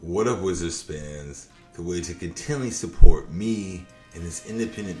What up, Wizards fans? The way to continually support me and this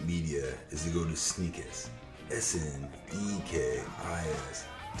independent media is to go to Sneakers, SNEKIS.com,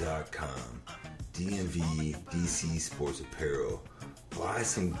 DMV DC Sports Apparel. Buy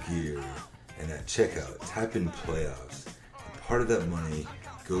some gear, and at checkout, type in playoffs. And part of that money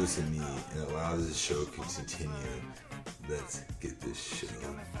goes to me and allows the show to continue. Let's get this show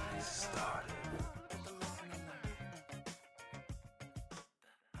started.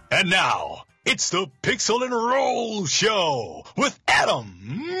 And now, it's the Pixel and Roll Show with Adam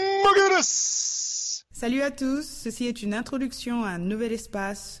McGinnis. Salut à tous, ceci est une introduction à un nouvel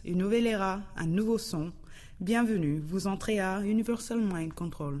espace, une nouvelle era, un nouveau son. Bienvenue, vous entrez à Universal Mind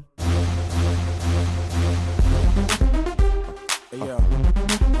Control. Hey yo, all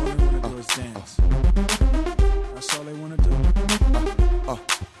they wanna do is dance. That's all they wanna do.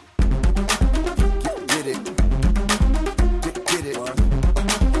 Get it. Get it.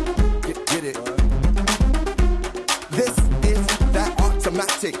 Get it. This is that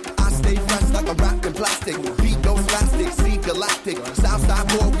automatic. I stay fresh like a wrapped in plastic. Beat goes plastic, see galactic. Southside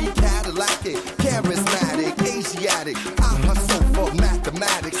boy, we Cadillac-it. Charismatic, Asiatic. I hustle for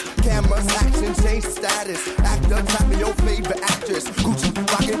mathematics. Cameras, action, change status. Actor, tapping your favorite actress. Gucci,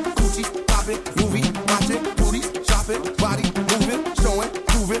 rockin', Gucci, poppin', movie, watchin', booties, shopping, body, moving, showing,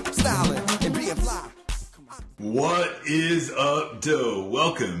 proving, styling, and being fly. What is up, doe?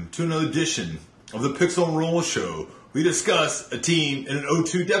 Welcome to another edition of the Pixel and Roll Show. We discuss a team in an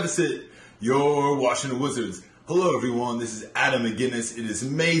 0-2 deficit, your Washington Wizards. Hello, everyone. This is Adam McGinnis. It is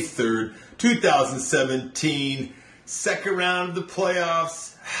May 3rd, 2017. Second round of the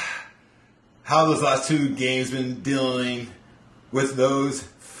playoffs. How those last two games been dealing with those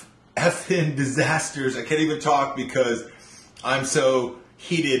effing disasters. I can't even talk because I'm so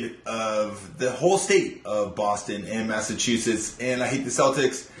heated of the whole state of Boston and Massachusetts. And I hate the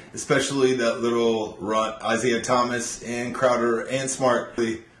Celtics, especially that little run, Isaiah Thomas and Crowder and Smart.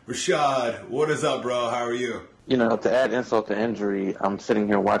 Rashad, what is up, bro? How are you? You know, to add insult to injury, I'm sitting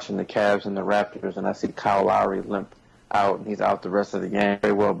here watching the Cavs and the Raptors, and I see Kyle Lowry limp out, and he's out the rest of the game.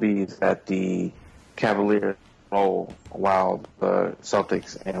 Very well be that the Cavaliers roll while the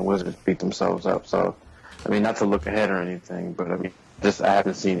Celtics and Wizards beat themselves up. So, I mean, not to look ahead or anything, but I mean, I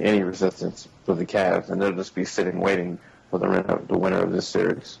haven't seen any resistance for the Cavs, and they'll just be sitting waiting for the winner of this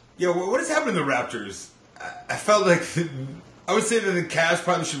series. Yeah, what has happened to the Raptors? I felt like I would say that the Cavs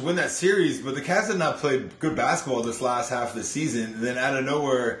probably should win that series, but the Cavs have not played good basketball this last half of the season. And then out of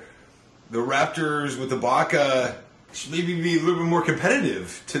nowhere, the Raptors with Ibaka should maybe be a little bit more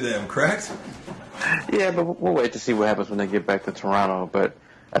competitive to them, correct? Yeah, but we'll wait to see what happens when they get back to Toronto. But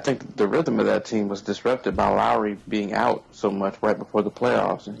I think the rhythm of that team was disrupted by Lowry being out so much right before the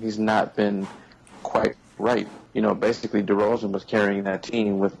playoffs, and he's not been quite right. You know, basically DeRozan was carrying that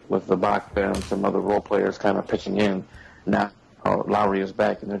team with Ibaka and some other role players kind of pitching in. Now Lowry is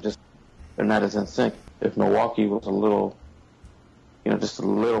back, and they're not as in sync. If Milwaukee was just a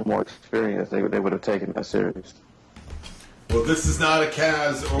little more experienced, they would have taken that series. Well, this is not a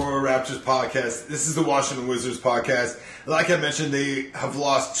Cavs or a Raptors podcast. This is the Washington Wizards podcast. Like I mentioned, they have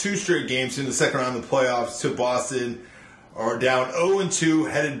lost 2 straight games in the second round of the playoffs to Boston, are down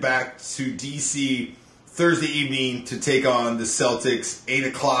 0-2, headed back to DC Thursday evening to take on the Celtics, 8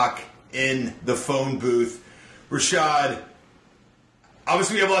 o'clock in the phone booth. Rashad,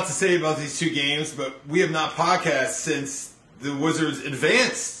 obviously we have a lot to say about these 2 games, but we have not podcasted since the Wizards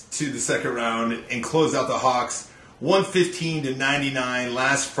advanced to the second round and closed out the Hawks 115-99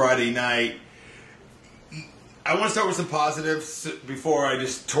 last Friday night. I want to start with some positives before I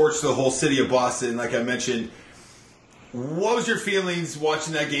just torch the whole city of Boston, like I mentioned. What was your feelings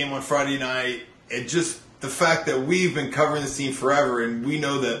watching that game on Friday night, and just the fact that we've been covering this team forever, and we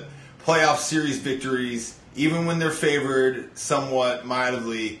know that playoff series victories, even when they're favored somewhat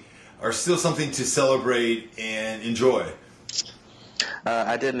mildly, are still something to celebrate and enjoy?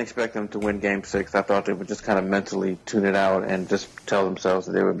 I didn't expect them to win Game 6. I thought they would just kind of mentally tune it out and just tell themselves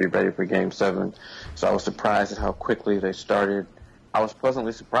that they would be ready for Game 7. So I was surprised at how quickly they started. I was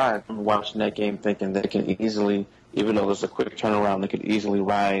pleasantly surprised when watching that game, thinking they can easily, even though there's a quick turnaround, they could easily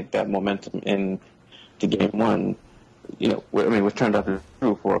ride that momentum into Game 1. You know, I mean, which turned out to be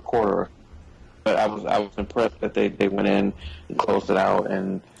true for a quarter. But I was impressed that they went in and closed it out,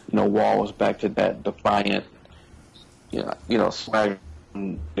 and Wall was back to that defiant, swag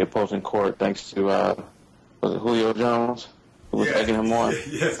in the opposing court, thanks to was it Julio Jones who was egging him on.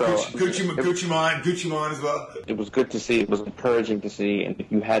 Yeah, so Gucci Mane as well. It was good to see. It was encouraging to see, and if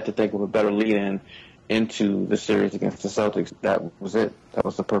you had to think of a better lead-in into the series against the Celtics, that was it. That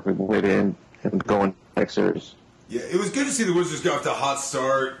was the perfect way to end and go in the next series. Yeah, it was good to see the Wizards get off to a hot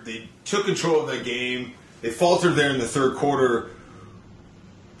start. They took control of that game. They faltered there in the third quarter.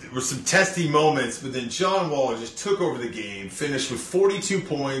 There were some testy moments, but then John Wall just took over the game, finished with 42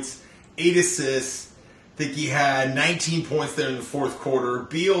 points, 8 assists. I think he had 19 points there in the fourth quarter.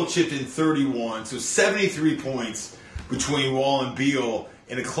 Beal chipped in 31, so 73 points between Wall and Beal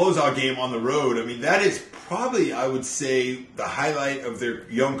in a closeout game on the road. I mean, that is probably, I would say, the highlight of their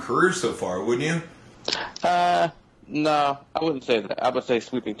young career so far, wouldn't you? No, I wouldn't say that. I would say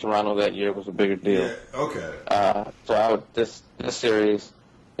sweeping Toronto that year was a bigger deal. Yeah, okay. So I would this series,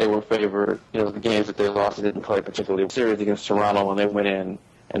 they were favored. You know, the games that they lost, they didn't play particularly. The series against Toronto, when they went in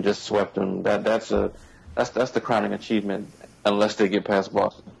and just swept them, that's the crowning achievement, unless they get past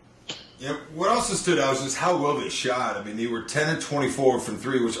Boston. Yeah, what also stood out was just how well they shot. I mean, they were 10 and 24 from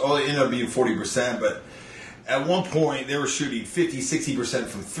three, which only ended up being 40%, but at one point they were shooting 50, 60%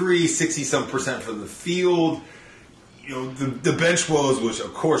 from three, 60-some% from the field. You know, the bench woes, which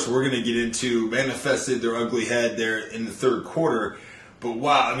of course we're going to get into, manifested their ugly head there in the third quarter. But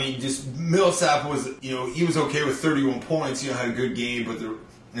wow, I mean, just Millsap was, you know, he was okay with 31 points, you know, had a good game, but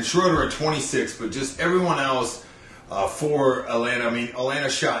and Schroeder at 26, but just everyone else for Atlanta. I mean, Atlanta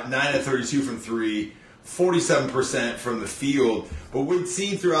shot 9 of 32 from three, 47% from the field. But we'd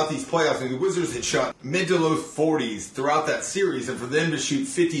seen throughout these playoffs, I mean, the Wizards had shot mid to low 40s throughout that series, and for them to shoot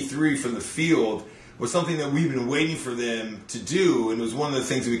 53 from the field was something that we've been waiting for them to do, and it was one of the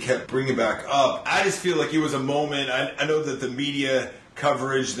things that we kept bringing back up. I just feel like it was a moment. I know that the media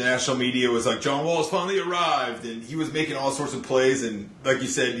coverage, the national media, was like, John Wall's finally arrived, and he was making all sorts of plays, and like you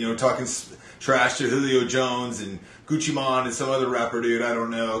said, you know, talking trash to Julio Jones and Gucci Mane and some other rapper dude, I don't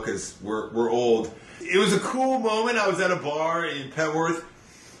know, because we're old. It was a cool moment. I was at a bar in Petworth,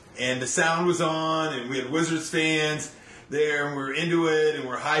 and the sound was on, and we had Wizards fans there, and we were into it, and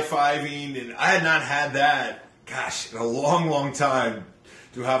we're high-fiving, and I had not had that, gosh, in a long, long time,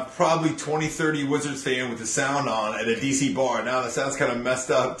 to have probably 20, 30 Wizards fan with the sound on at a DC bar. Now that sounds kind of messed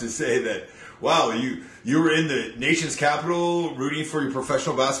up to say that, wow, you were in the nation's capital rooting for your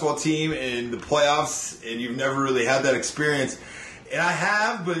professional basketball team in the playoffs, and you've never really had that experience. And I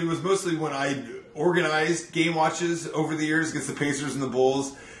have, but it was mostly when I organized game watches over the years against the Pacers and the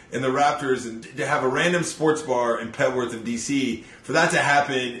Bulls and the Raptors, and to have a random sports bar in Petworth in DC, for that to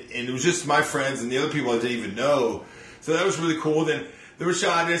happen, and it was just my friends and the other people I didn't even know. So that was really cool. Then there was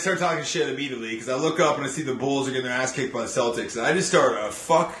shot, and I started talking shit immediately because I look up and I see the Bulls are getting their ass kicked by the Celtics, and I just started a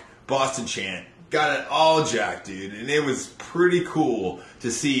fuck Boston chant. Got it all jacked, dude, and it was pretty cool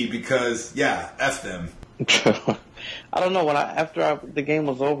to see because, yeah, F them. I don't know. After the game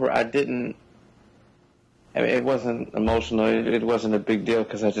was over, I didn't. I mean, it wasn't emotional. It wasn't a big deal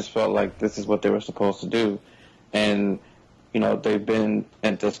because I just felt like this is what they were supposed to do. And, you know, they've been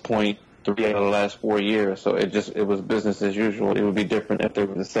at this point 3 out of the last 4 years. So it was business as usual. It would be different if they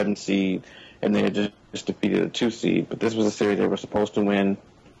were the 7th seed and they had just defeated a 2 seed. But this was a series they were supposed to win.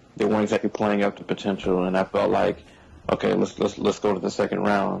 They weren't exactly playing up to potential. And I felt like, okay, let's go to the second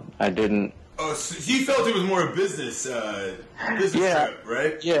round. I didn't. Oh, so you felt it was more a business trip,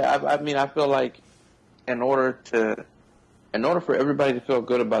 right? Yeah, I mean, I feel like in order for everybody to feel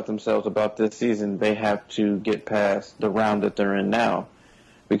good about themselves about this season, they have to get past the round that they're in now,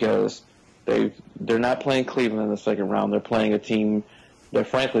 because they're not playing Cleveland in the second round. They're playing a team that,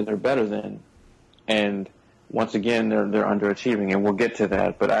 frankly, they're better than, and once again, they're underachieving, and we'll get to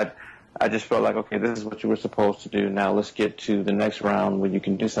that. But I just felt like, okay, this is what you were supposed to do. Now let's get to the next round where you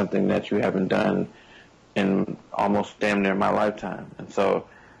can do something that you haven't done in almost damn near my lifetime. And so,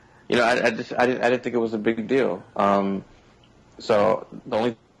 you know, I didn't think it was a big deal. So the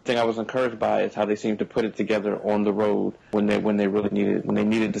only thing I was encouraged by is how they seemed to put it together on the road when they really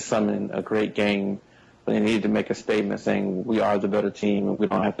needed to summon a great game, when they needed to make a statement saying we are the better team and we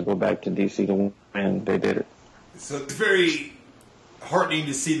don't have to go back to DC to win. They did it. So it's very heartening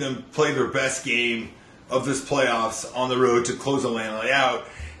to see them play their best game of this playoffs on the road to close Atlanta out.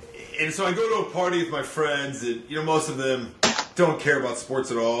 And so I go to a party with my friends, and you know, most of them don't care about sports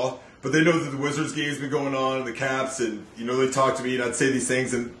at all, but they know that the Wizards game's been going on and the Caps, and you know, they talk to me and I'd say these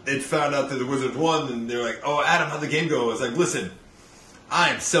things, and they'd found out that the Wizards won, and they're like, "Oh, Adam, how'd the game go?" I was like, "Listen, I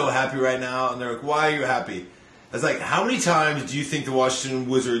am so happy right now." And they're like, "Why are you happy?" I was like, "How many times do you think the Washington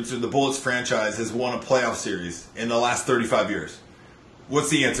Wizards or the Bullets franchise has won a playoff series in the last 35 years? What's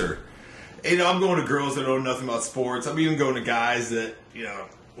the answer?" You know, I'm going to girls that know nothing about sports. I'm even going to guys that, you know,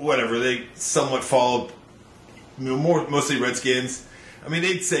 whatever, they somewhat follow, you know, mostly Redskins. I mean,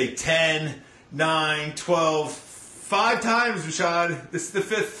 they'd say 10, 9, 12, 5 times, Rashad. This is the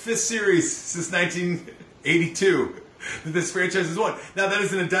fifth series since 1982 that this franchise has won. Now, that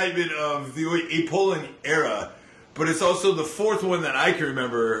is an indictment of the Apolling era, but it's also the fourth one that I can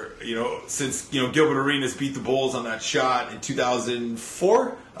remember, since, Gilbert Arenas beat the Bulls on that shot in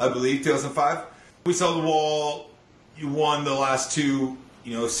 2004, I believe, 2005. We saw the Wall, you won the last two,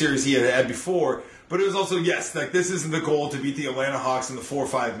 series he had before, but it was also, yes, like this isn't the goal to beat the Atlanta Hawks in the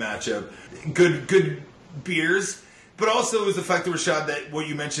 4-5 matchup. Good beers, but also it was the fact that Rashad, that what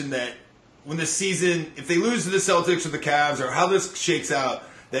you mentioned, that when the season, if they lose to the Celtics or the Cavs or how this shakes out,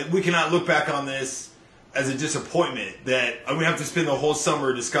 that we cannot look back on this as a disappointment, that we have to spend the whole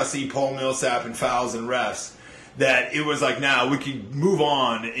summer discussing Paul Millsap and fouls and refs, that it was like now we could move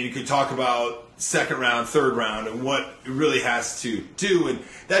on and you could talk about second round, third round, and what it really has to do. And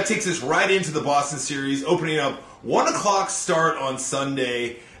that takes us right into the Boston series, opening up 1 o'clock start on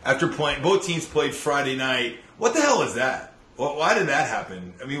Sunday after both teams played Friday night. What the hell is that? Well, why did that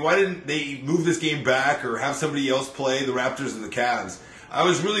happen? I mean, why didn't they move this game back or have somebody else play the Raptors or the Cavs? I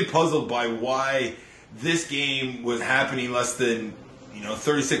was really puzzled by why this game was happening less than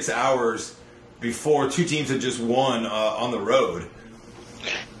 36 hours before two teams had just won on the road.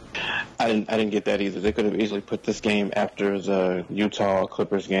 I didn't get that either. They could have easily put this game after the Utah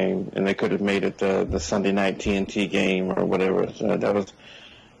Clippers game, and they could have made it the Sunday night TNT game or whatever. So that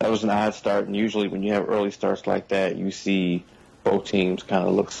was an odd start. And usually when you have early starts like that, you see both teams kind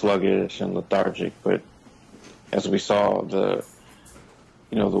of look sluggish and lethargic. But as we saw, the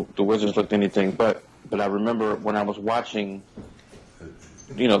Wizards looked anything but. But I remember when I was watching,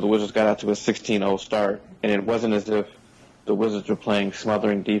 the Wizards got out to a 16-0 start, and it wasn't as if the Wizards were playing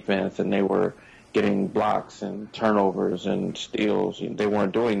smothering defense and they were getting blocks and turnovers and steals. They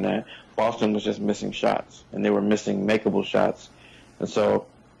weren't doing that. Boston was just missing shots, and they were missing makeable shots. And so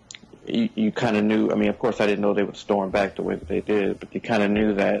you kind of knew, of course I didn't know they would storm back the way that they did, but you kind of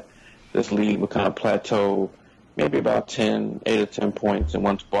knew that this lead would kind of plateau maybe about 8 or 10 points, and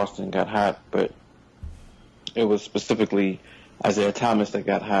once Boston got hot, but it was specifically Isaiah Thomas that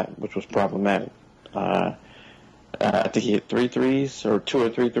got hot, which was problematic. I think he hit 3 threes or 2 or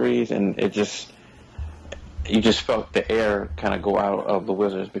 3 threes, and you just felt the air kind of go out of the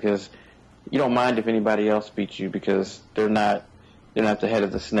Wizards, because you don't mind if anybody else beats you because they're not the head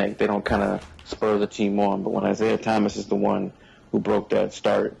of the snake. They don't kind of spur the team on. But when Isaiah Thomas is the one who broke that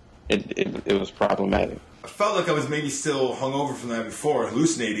start, it was problematic. I felt like I was maybe still hungover from that before,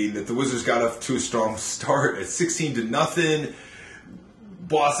 hallucinating that the Wizards got off to a strong start at 16-0.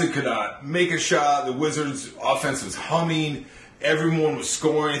 Boston could not make a shot. The Wizards' offense was humming. Everyone was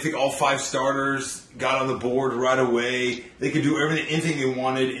scoring. I think all 5 starters got on the board right away. They could do anything they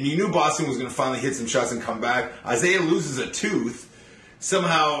wanted, and you knew Boston was going to finally hit some shots and come back. Isaiah loses a tooth,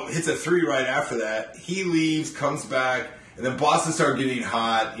 somehow hits a 3 right after that. He leaves, comes back, and then Boston started getting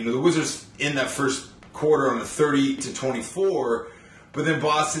hot. The Wizards in that first quarter on a 30-24, but then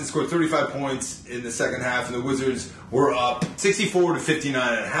Boston scored 35 points in the second half, and the Wizards were up 64-59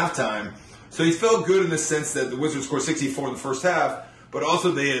 at halftime. So he felt good in the sense that the Wizards scored 64 in the first half, but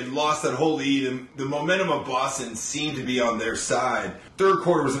also they had lost that whole lead, and the momentum of Boston seemed to be on their side. Third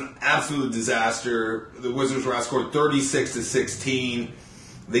quarter was an absolute disaster. The Wizards were outscored 36-16.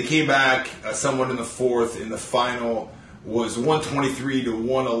 They came back somewhat in the fourth. In the final was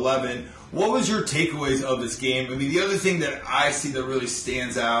 123-111. What was your takeaways of this game? The other thing that I see that really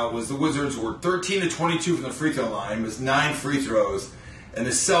stands out was the Wizards were 13-22 from the free throw line. It was 9 free throws. And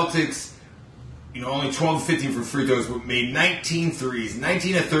the Celtics, only 12-15 for free throws, but made 19 threes,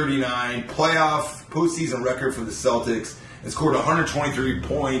 19-39, playoff postseason record for the Celtics, and scored 123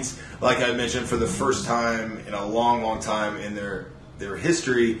 points, like I mentioned, for the first time in a long, long time in their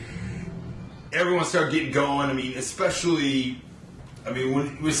history. Everyone started getting going. Especially...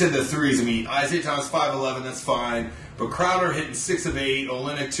 when we said the threes, Isaiah Thomas 5'11", that's fine. But Crowder hitting 6 of 8,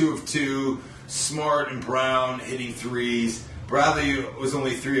 Olynyk 2 of 2, Smart and Brown hitting threes. Bradley was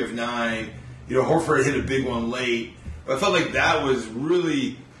only 3 of 9. Horford hit a big one late. But I felt like that was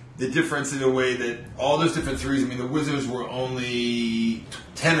really the difference in a way that all those different threes, the Wizards were only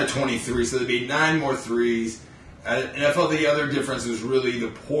 10 of 23, so they made 9 more threes. And I felt the other difference was really the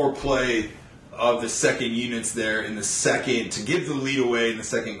poor play of the second units there in the second, to give the lead away in the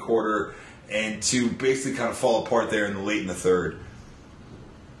second quarter and to basically kind of fall apart there late in the third.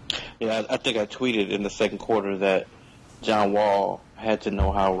 Yeah, I think I tweeted in the second quarter that John Wall had to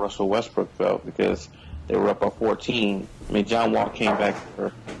know how Russell Westbrook felt, because they were up by 14. John Wall came back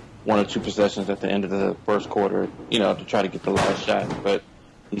for 1 or 2 possessions at the end of the first quarter, to try to get the last shot. But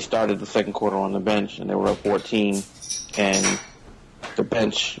he started the second quarter on the bench, and they were up 14, and the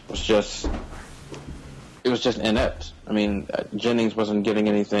bench was just inept. Jennings wasn't getting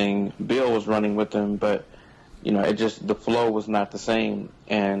anything. Bill was running with him, but the flow was not the same.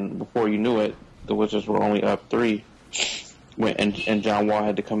 And before you knew it, the Wizards were only up 3, and John Wall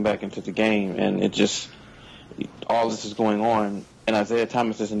had to come back into the game, and it just all this is going on, and Isaiah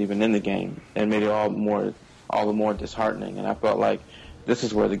Thomas isn't even in the game, and made it all the more disheartening. And I felt like this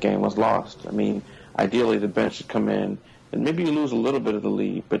is where the game was lost. I mean, ideally the bench should come in, and maybe you lose a little bit of the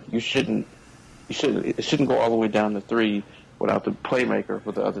lead, but it shouldn't go all the way down to 3 without the playmaker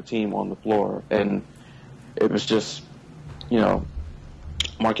for the other team on the floor. And it was just,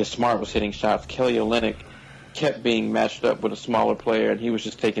 Marcus Smart was hitting shots. Kelly Olynyk kept being matched up with a smaller player, and he was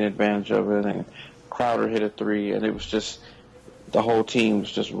just taking advantage of it. And Crowder hit a 3, and it was just the whole team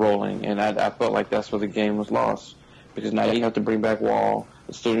was just rolling. And I felt like that's where the game was lost, because now you have to bring back Wall.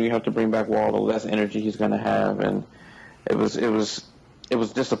 The sooner you have to bring back Wall, the less energy he's going to have. And it was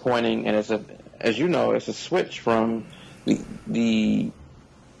disappointing. And as you know, it's a switch from the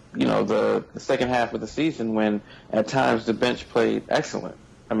second half of the season, when at times the bench played excellent.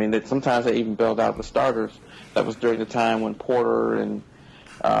 I mean, sometimes they even bailed out the starters. That was during the time when Porter and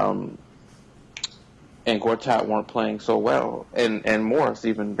Gortat weren't playing so well, and Morris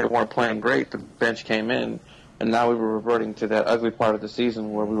even, they weren't playing great. The bench came in, and now we were reverting to that ugly part of the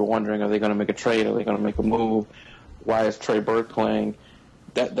season where we were wondering, are they going to make a trade? Are they going to make a move? Why is Trey Burke playing?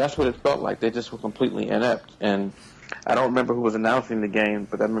 That's what it felt like. They just were completely inept. And I don't remember who was announcing the game,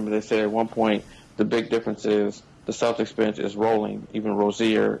 but I remember they said at one point the big difference is the Celtics bench is rolling. Even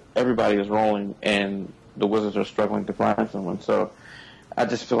Rozier, everybody is rolling, and the Wizards are struggling to find someone. So I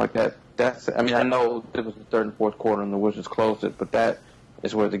just feel like I know it was the third and fourth quarter and the Wizards closed it, but that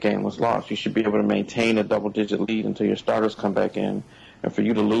is where the game was lost. You should be able to maintain a double-digit lead until your starters come back in, and for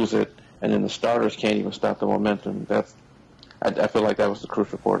you to lose it, and then the starters can't even stop the momentum, I feel like that was the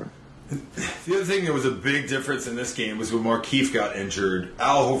crucial quarter. The other thing that was a big difference in this game was when Markieff got injured.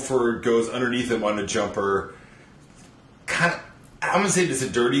 Al Horford goes underneath him on a jumper. I'm going to say it's a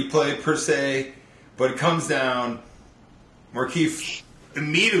dirty play per se, but it comes down. Markieff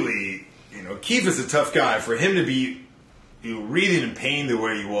immediately, Keefe is a tough guy. For him to be breathing in pain the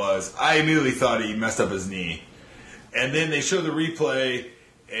way he was, I immediately thought he messed up his knee. And then they show the replay,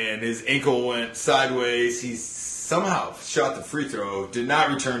 and his ankle went sideways. He somehow shot the free throw, did not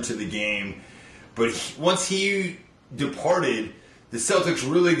return to the game. But once he departed, the Celtics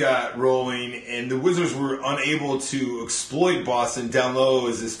really got rolling, and the Wizards were unable to exploit Boston down low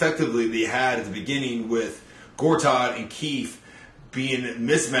as effectively they had at the beginning, with Gortat and Keefe being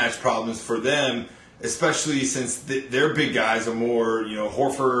mismatch problems for them, especially since their big guys are more,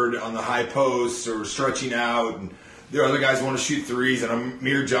 Horford on the high post or stretching out, and their other guys want to shoot threes, and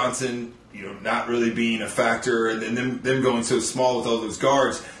Amir Johnson, not really being a factor, and then them going so small with all those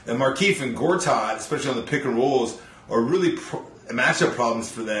guards. And Markieff and Gortat, especially on the pick and rolls, are really matchup problems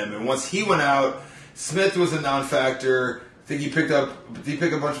for them. And once he went out, Smith was a non-factor. I think did he pick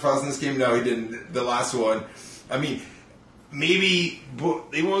up a bunch of fouls in this game? No, he didn't. The last one. I mean, maybe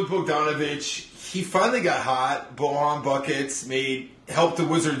they went with Bogdanovic. He finally got hot. Bohan buckets helped the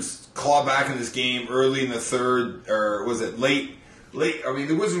Wizards claw back in this game early in the third, or was it late? I mean,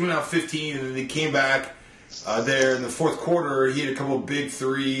 the Wizards went out 15, and then they came back there in the fourth quarter. He had a couple of big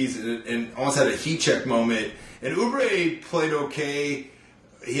threes and almost had a heat check moment. And Oubre played okay.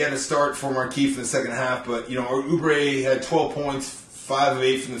 He had a start for Markieff in the second half, but Oubre had 12 points, 5 of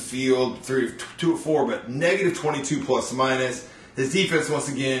 8 from the field, 2 of 4, but negative 22 plus minus. His defense once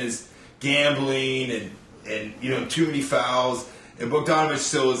again is gambling and too many fouls. And Bogdanovic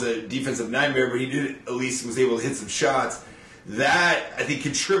still is a defensive nightmare, but he at least was able to hit some shots. That, I think,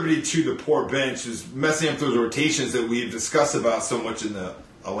 contributed to the poor bench, is messing up those rotations that we have discussed about so much in the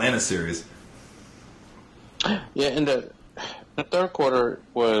Atlanta series. Yeah, and the third quarter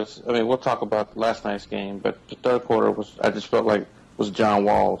was, we'll talk about last night's game, but the third quarter I just felt like was John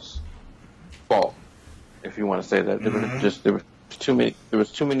Wall's fault, if you want to say that. Mm-hmm. There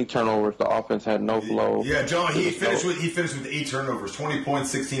was too many turnovers. The offense had no flow. Yeah, John, he finished with 8 turnovers, 20 points,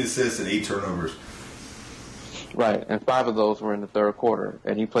 16 assists, and 8 turnovers. Right, and 5 of those were in the third quarter,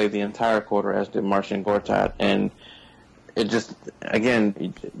 and he played the entire quarter, as did Marcin Gortat, and it just,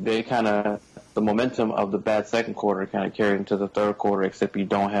 again, the momentum of the bad second quarter kind of carried into the third quarter, except you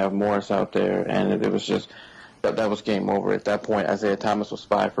don't have Morris out there, and it was just, that was game over. At that point, Isaiah Thomas was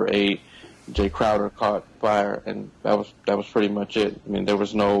 5 for 8, Jay Crowder caught fire, and that was pretty much it. I mean, there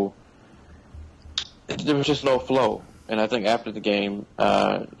was just no flow. And I think after the game,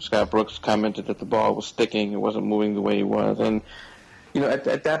 Scott Brooks commented that the ball was sticking, it wasn't moving the way it was. And,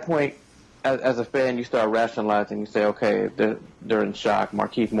 at that point, as a fan, you start rationalizing. You say, okay, they're in shock.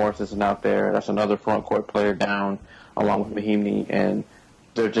 Markieff Morris isn't out there. That's another front court player down, along with Mahinmi, and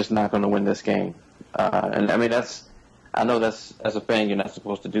they're just not going to win this game. I know that's, as a fan, you're not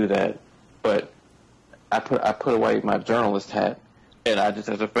supposed to do that. But I put away my journalist hat, and I just,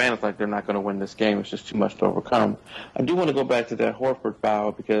 as a fan, it's like they're not going to win this game. It's just too much to overcome. I do want to go back to that Horford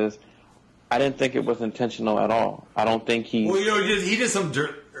foul because I didn't think it was intentional at all. I don't think he. Well, he did some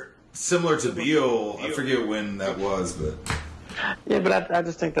similar to Beal. I forget when that was, but yeah, but I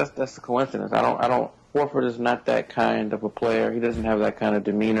just think that's a coincidence. I don't. Horford is not that kind of a player. He doesn't have that kind of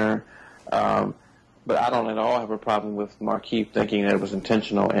demeanor. But I don't at all have a problem with Markieff thinking that it was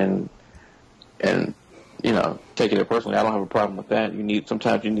intentional and taking it personally. I don't have a problem with that.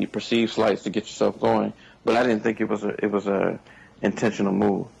 Sometimes you need perceived slights to get yourself going. But I didn't think it was a intentional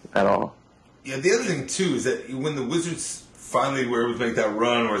move at all. Yeah, the other thing too is that when the Wizards finally were able to make that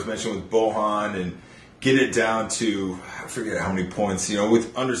run, or as mentioned with Bohan, and get it down to, I forget how many points,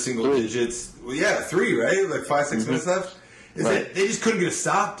 with under single digits. Well, yeah, 3, right? Like 5-6 minutes left. That they just couldn't get a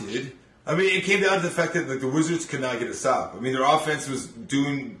stop, dude. I mean, it came down to the fact that the Wizards could not get a stop. I mean, their offense was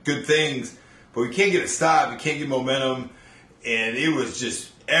doing good things, but we can't get a stop. We can't get momentum, and it was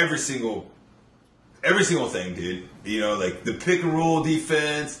just every single thing, dude. Like the pick and roll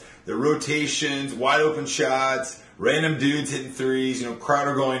defense, the rotations, wide open shots, random dudes hitting threes.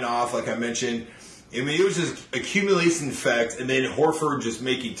 Crowder going off, like I mentioned. I mean, it was just accumulation effect, and then Horford just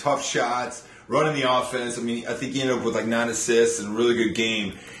making tough shots, running the offense. I mean, I think he ended up with like 9 assists and a really good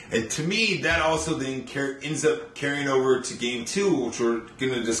game. And to me, that also then ends up carrying over to Game 2, which we're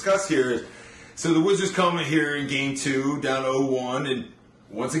going to discuss here. So the Wizards come in here in Game 2, down 0-1, and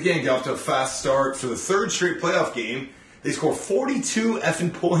once again got off to a fast start for the third straight playoff game. They score 42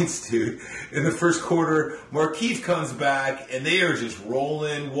 effing points, dude, in the first quarter. Markieff comes back, and they are just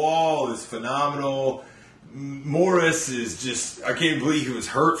rolling. Wall is phenomenal. Morris is just, I can't believe he was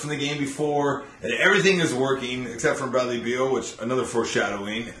hurt from the game before. And everything is working, except for Bradley Beal, which another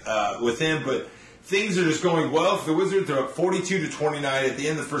foreshadowing with him. But things are just going well for the Wizards. They're up 42-29 at the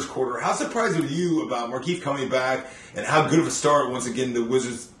end of the first quarter. How surprised were you about Markieff coming back and how good of a start, once again, the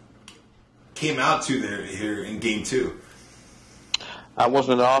Wizards came out to there here in Game 2? I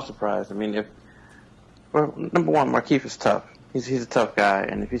wasn't at all surprised. I mean, number one, Markieff is tough. He's a tough guy,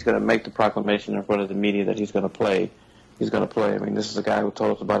 and if he's going to make the proclamation in front of the media that he's going to play, he's going to play. I mean, this is a guy who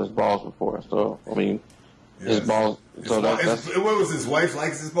told us about his balls before. So, I mean, his balls. That's what was his wife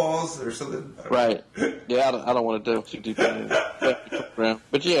likes his balls or something? Right. Yeah, I don't want to delve too deep into that.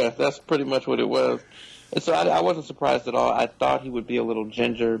 But yeah, that's pretty much what it was. And so I wasn't surprised at all. I thought he would be a little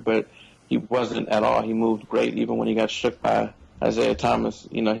ginger, but he wasn't at all. He moved great, even when he got shook by Isaiah Thomas.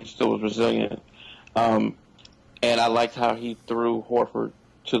 He still was resilient. And I liked how he threw Horford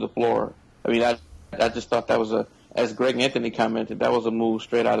to the floor. I mean, I just thought that was as Greg Anthony commented, that was a move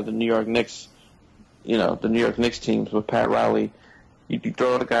straight out of the New York Knicks, the New York Knicks teams with Pat Riley. You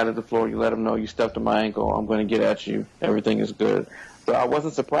throw the guy to the floor, you let him know you stepped on my ankle, I'm going to get at you, everything is good. So I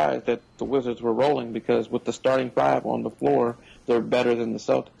wasn't surprised that the Wizards were rolling because with the starting 5 on the floor, they're better than the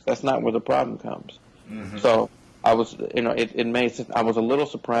Celtics. That's not where the problem comes. Mm-hmm. So I was, it made sense. I was a little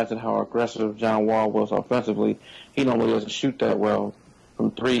surprised at how aggressive John Wall was offensively. He normally doesn't shoot that well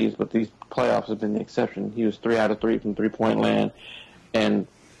from threes, but these playoffs have been the exception. He was 3 out of 3 from three-point land, and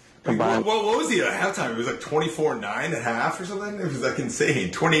combined. What was he at halftime? It was like 24-9 at half or something. It was like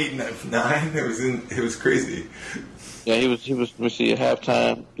insane. 28-9. It was crazy. Yeah, he was. Let me see, at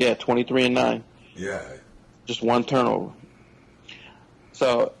halftime. Yeah, 23-9. Yeah, just one turnover.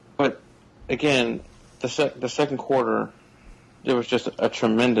 So, but again, the second quarter, there was just a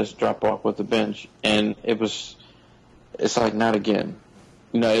tremendous drop off with the bench, and it's like not again.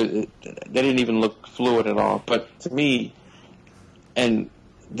 They didn't even look fluid at all. But to me, and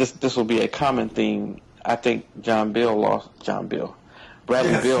this will be a common theme. I think Bradley Beal.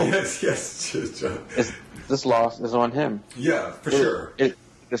 Yes, John. This loss is on him. Yeah, for sure. It's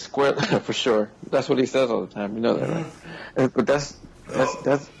square for sure. That's what he says all the time. You know that, right? But that's.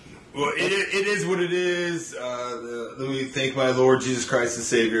 Well, it is what it is. Let me thank my Lord Jesus Christ, the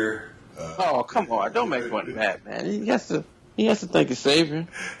Savior. Oh, come on! Don't make fun of that, man. He has to thank his Savior.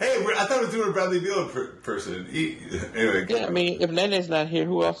 Hey, I thought I was doing a Bradley Beal person. Anyway. Yeah, I mean, if Nene's not here,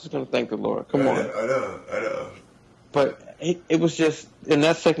 who else is going to thank the Lord? Come on. I know. But it was just in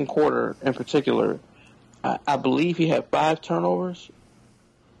that second quarter, in particular. I believe he had 5 turnovers.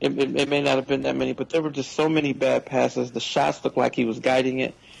 It may not have been that many, but there were just so many bad passes. The shots looked like he was guiding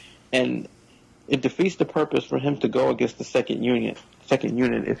it, and it defeats the purpose for him to go against the second unit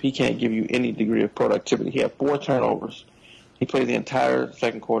if he can't give you any degree of productivity. He had 4 turnovers. He played the entire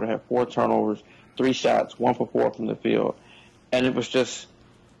second quarter, had 4 turnovers, 3 shots, 1 for 4 from the field, and it was just.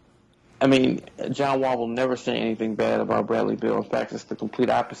 I mean, John Wall will never say anything bad about Bradley Beal. In fact, it's the complete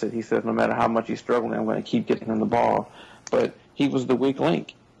opposite. He says no matter how much he's struggling, I'm going to keep getting him the ball. But he was the weak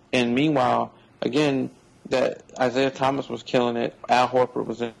link. And meanwhile, again, that Isaiah Thomas was killing it. Al Horford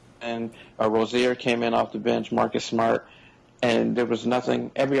was in. Rozier came in off the bench. Marcus Smart. And there was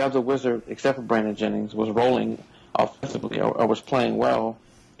nothing. Every other Wizard, except for Brandon Jennings, was rolling offensively or was playing well.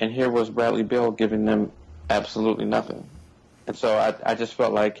 And here was Bradley Beal giving them absolutely nothing. And so I just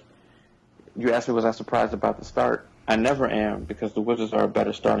felt like, you asked me, was I surprised about the start? I never am, because the Wizards are a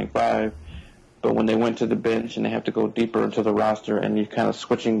better starting five. But when they went to the bench and they have to go deeper into the roster, and you're kind of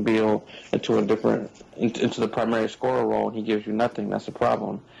switching Beal into the primary scorer role, and he gives you nothing, that's a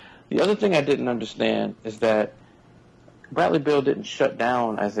problem. The other thing I didn't understand is that Bradley Beal didn't shut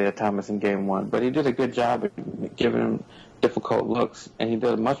down Isaiah Thomas in Game 1, but he did a good job of giving him difficult looks, and he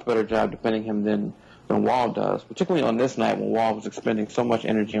did a much better job defending him than Wall does, particularly on this night when Wall was expending so much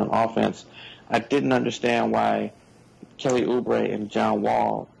energy on offense. I didn't understand why Kelly Oubre and John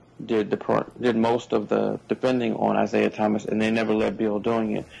Wall did most of the defending on Isaiah Thomas, and they never let Beal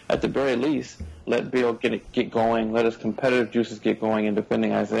doing it. At the very least, let Beal get going, let his competitive juices get going in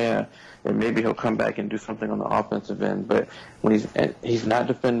defending Isaiah, and maybe he'll come back and do something on the offensive end. But when he's not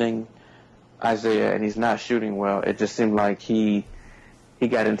defending Isaiah and he's not shooting well, it just seemed like he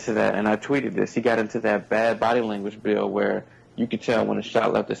got into that, and I tweeted this, he got into that bad body language, Bill, where you could tell when a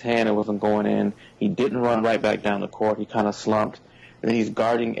shot left his hand, it wasn't going in. He didn't run right back down the court. He kind of slumped. And then he's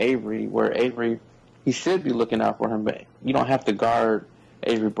guarding Avery, where Avery, he should be looking out for him, but you don't have to guard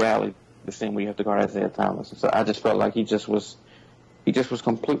Avery Bradley the same way you have to guard Isaiah Thomas. And so I just felt like he just was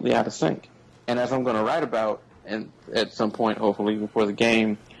completely out of sync. And as I'm going to write about, and at some point, hopefully, before the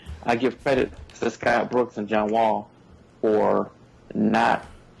game, I give credit to Scott Brooks and John Wall for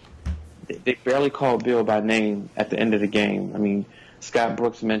they barely called Beal by name at the end of the game. I mean, Scott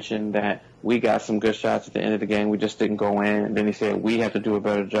Brooks mentioned that we got some good shots at the end of the game, we just didn't go in. And then he said we have to do a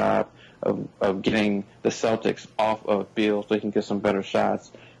better job of getting the Celtics off of Beal so he can get some better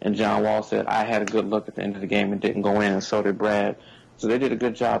shots. And John Wall said, I had a good look at the end of the game and didn't go in, and so did Brad. So they did a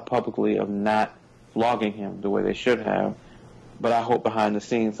good job publicly of not flogging him the way they should have. But I hope behind the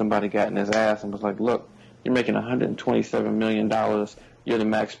scenes somebody got in his ass and was like, look, you're making $127 million. You're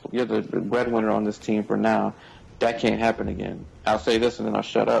the breadwinner on this team for now. That can't happen again. I'll say this and then I'll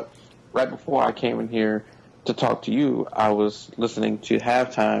shut up. Right before I came in here to talk to you, I was listening to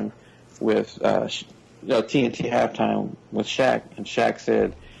halftime with TNT halftime with Shaq, and Shaq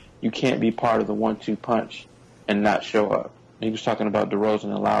said, you can't be part of the 1-2 punch and not show up. He was talking about DeRozan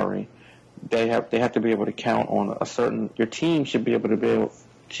and Lowry. They have to be able to count on your team should be able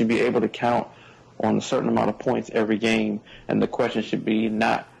to count on a certain amount of points every game, and the question should be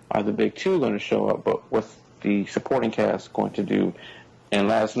not are the big two going to show up, but what's the supporting cast going to do. And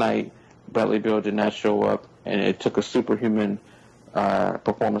last night, Bradley Beal did not show up, and it took a superhuman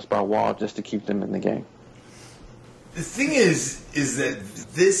performance by Wall just to keep them in the game. The thing is that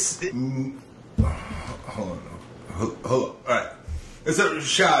this... Hold on. All right. So,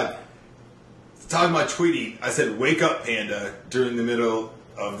 Rashad, talking about tweeting, I said, wake up, Panda, during the middle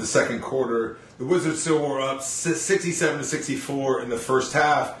of the second quarter. The Wizards still were up 67-64 in the first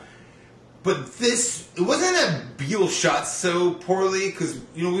half. But it wasn't that Beal shot so poorly, because,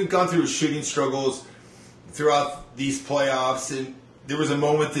 we've gone through shooting struggles throughout these playoffs, and there was a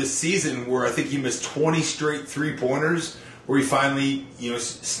moment this season where I think he missed 20 straight three-pointers, where he finally,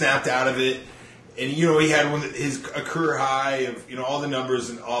 snapped out of it. And, he had a career high of, all the numbers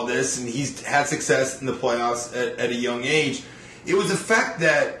and all this, and he's had success in the playoffs at a young age. It was the fact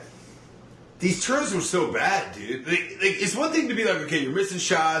that these turns were so bad, dude. It's one thing to be like, okay, you're missing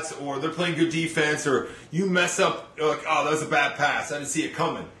shots, or they're playing good defense, or you mess up, you're like, oh, that was a bad pass. I didn't see it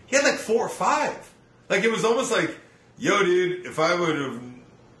coming. He had 4 or 5. It was almost like, yo, dude,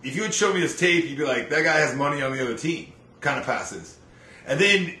 if you would show me this tape, you'd be like, that guy has money on the other team, kind of passes. And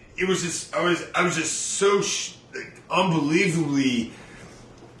then it was just, I was just so unbelievably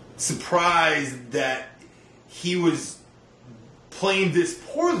surprised that he was playing this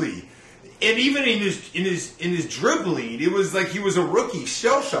poorly. And even in his dribbling, it was like he was a rookie,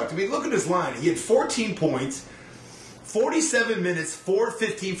 shell-shocked. I mean, look at his line. He had 14 points, 47 minutes,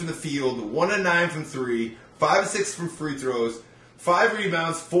 4-15 from the field, 1-9 from 3, 5-6 from free throws, 5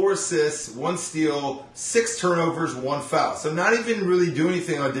 rebounds, 4 assists, 1 steal, 6 turnovers, 1 foul. So not even really doing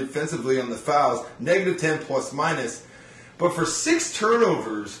anything defensively on the fouls, -10 plus minus. But for 6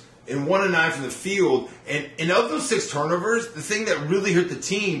 turnovers and 1-9 from the field, and of those 6 turnovers, the thing that really hurt the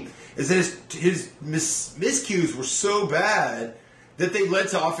team is that his miscues were so bad that they led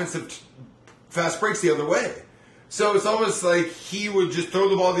to offensive fast breaks the other way. So it's almost like he would just throw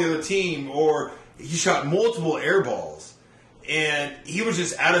the ball to the other team, or he shot multiple air balls, and he was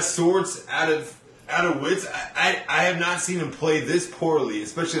just out of sorts, out of out of wits. I have not seen him play this poorly,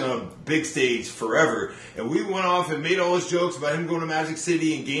 especially on a big stage, forever. And we went off and made all those jokes about him going to Magic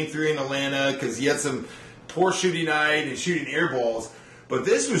City in Game 3 in Atlanta because he had some poor shooting night and shooting air balls. But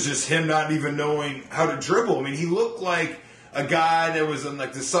this was just him not even knowing how to dribble. I mean, he looked like a guy that was on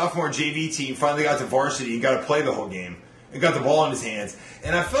like the sophomore JV team, finally got to varsity and got to play the whole game and got the ball in his hands.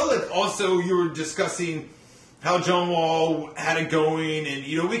 And I felt like also you were discussing how John Wall had it going,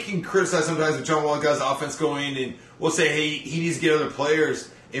 and we can criticize sometimes if John Wall got his offense going, and we'll say, hey, he needs to get other players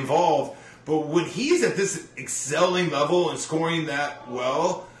involved. But when he's at this excelling level and scoring that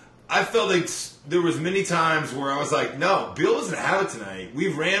well, I felt like there was many times where I was like, no, Beal doesn't have it tonight.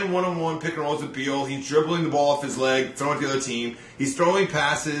 We've ran one-on-one pick and rolls with Beal. He's dribbling the ball off his leg, throwing it to the other team. He's throwing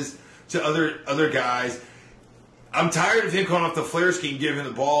passes to other guys. I'm tired of him calling off the flare scheme, giving him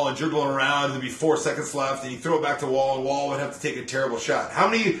the ball and dribbling around, and there'd be 4 seconds left, and he'd throw it back to Wall, and Wall would have to take a terrible shot. How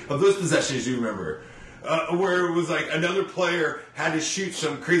many of those possessions do you remember? Where it was like another player had to shoot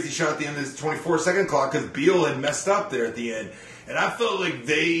some crazy shot at the end of this 24-second clock because Beal had messed up there at the end. And I felt like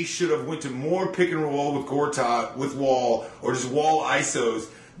they should have went to more pick and roll with Gortat, with Wall, or just Wall ISOs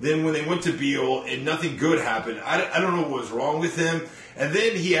than when they went to Beal and nothing good happened. I don't know what was wrong with him. And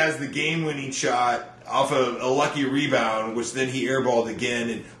then he has the game-winning shot off a lucky rebound, which then he airballed again.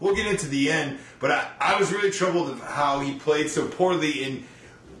 And we'll get into the end. But I was really troubled with how he played so poorly. And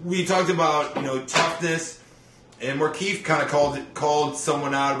we talked about, toughness. And Markieff kind of called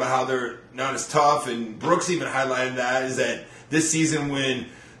someone out about how they're not as tough. And Brooks even highlighted that, is that this season when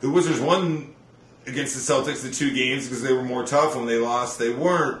the Wizards won against the Celtics the 2 games because they were more tough, when they lost, they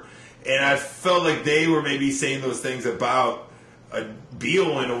weren't. And I felt like they were maybe saying those things about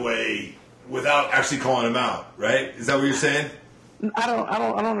Beal in a way without actually calling him out, right? Is that what you're saying? I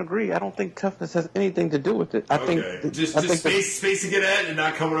don't agree. I don't think toughness has anything to do with it. I think just space to get at and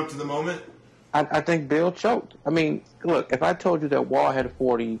not coming up to the moment. I think Beal choked. I mean, look, if I told you that Wall had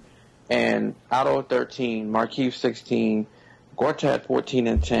 40 and Otto 13, Markieff 16, Gortat 14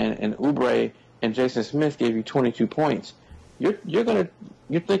 and 10, and Oubre and Jason Smith gave you 22 points, you're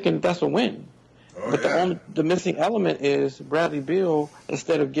thinking that's a win. But the missing element is Bradley Beal.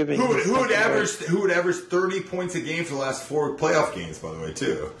 Instead of giving who would average 30 points a game for the last 4 playoff games, by the way,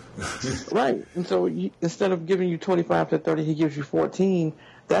 too. Right, and so instead of giving you 25 to 30, he gives you 14.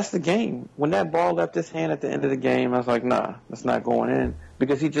 That's the game. When that ball left his hand at the end of the game, I was like, nah, that's not going in,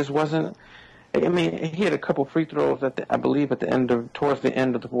 because he just wasn't. I mean, he had a couple free throws towards the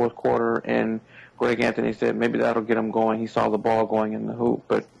end of the fourth quarter, and Greg Anthony said maybe that'll get him going. He saw the ball going in the hoop,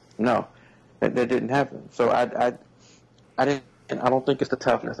 but no. That didn't happen. So I don't think it's the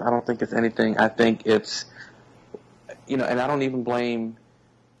toughness. I don't think it's anything. I think it's, and I don't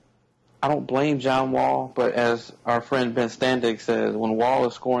blame John Wall, but as our friend Ben Standig says, when Wall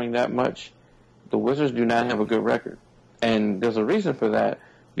is scoring that much, the Wizards do not have a good record. And there's a reason for that,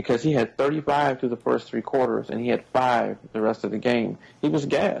 because he had 35 through the first 3 quarters, and he had 5 the rest of the game. He was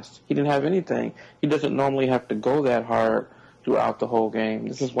gassed. He didn't have anything. He doesn't normally have to go that hard throughout the whole game.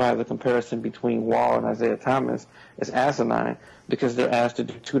 This is why the comparison between Wall and Isaiah Thomas is asinine, because they're asked to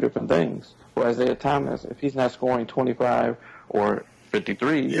do 2 different things. For Isaiah Thomas, if he's not scoring 25 or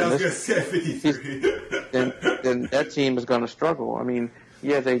 53, yeah, I was going to say 53. then that team is going to struggle. I mean,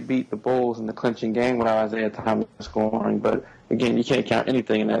 yeah, they beat the Bulls in the clinching game without Isaiah Thomas scoring, but again, you can't count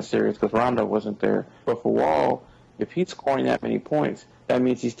anything in that series because Rondo wasn't there. But for Wall, if he's scoring that many points, that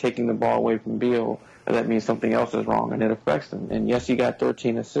means he's taking the ball away from Beal, and that means something else is wrong, and it affects him. And yes, he got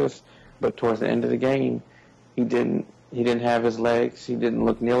 13 assists, but towards the end of the game, he didn't have his legs. He didn't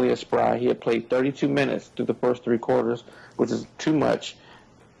look nearly as spry. He had played 32 minutes through the first 3 quarters, which is too much,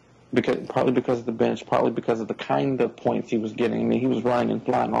 partly because of the bench, partly because of the kind of points he was getting. I mean, he was running and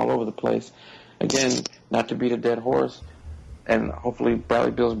flying all over the place. Again, not to beat a dead horse, and hopefully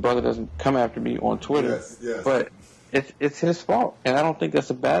Bradley Beal's brother doesn't come after me on Twitter. Yes. But it's his fault, and I don't think that's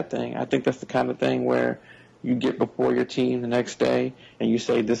a bad thing. I think that's the kind of thing where you get before your team the next day and you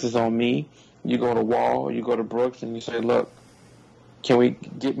say, this is on me. You go to Wall or you go to Brooks and you say, look, can we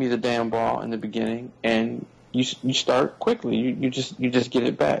get me the damn ball in the beginning? And you start quickly. You just get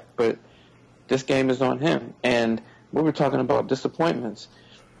it back. But this game is on him. And we were talking about disappointments.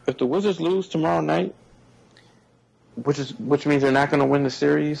 If the Wizards lose tomorrow night, which means they're not going to win the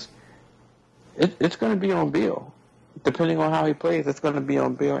series, it's going to be on Beal. Depending on how he plays, it's going to be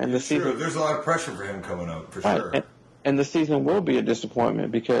on Beal. And the season, there's a lot of pressure for him coming up, for sure. And the season will be a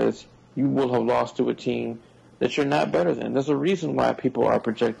disappointment because you will have lost to a team that you're not better than. There's a reason why people are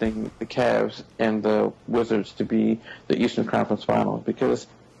projecting the Cavs and the Wizards to be the Eastern Conference Finals, because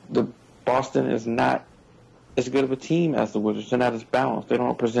the Boston is not as good of a team as the Wizards. They're not as balanced. They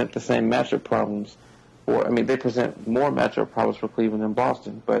don't present the same matchup problems. They present more matchup problems for Cleveland than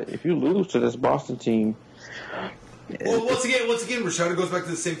Boston. But if you lose to this Boston team... Well, once again, Rashad, it goes back to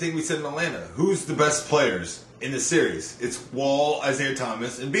the same thing we said in Atlanta. Who's the best players in this series? It's Wall, Isaiah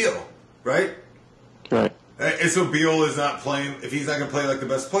Thomas, and Beal, right? Right. And so Beal is not playing. If he's not going to play like the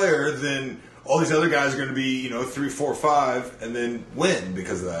best player, then all these other guys are going to be, 3, 4, 5, and then win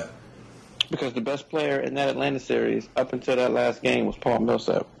because of that. Because the best player in that Atlanta series up until that last game was Paul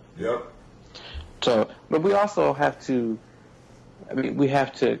Millsap. Yep. So, but we also have to, we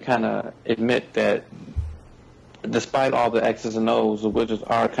have to kind of admit that despite all the X's and O's, the Wizards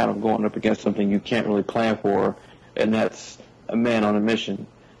are kind of going up against something you can't really plan for, and that's a man on a mission.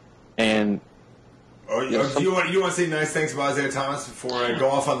 And you want to say nice things about Isaiah Thomas before I go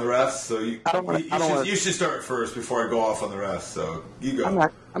off on the refs? So you should start first before I go off on the refs. So you go.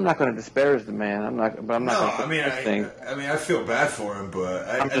 I'm not going to disparage the man. I'm not. I feel bad for him, but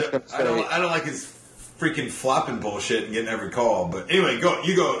I don't like his freaking flopping bullshit and getting every call. But anyway,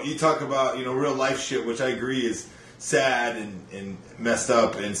 you go. You talk about real life shit, which I agree is sad and messed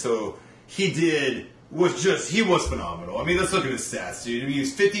up. And so he was phenomenal. I mean, let's look at his stats, dude. He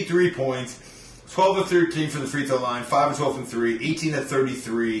used 53 points. 12 of 13 from the free throw line, 5 of 12 from 3, 18 of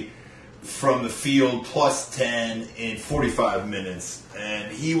 33 from the field, plus 10 in 45 minutes.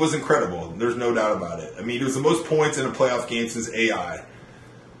 And he was incredible. There's no doubt about it. I mean, it was the most points in a playoff game since AI.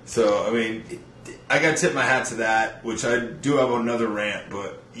 So, I mean, I got to tip my hat to that, which I do have another rant,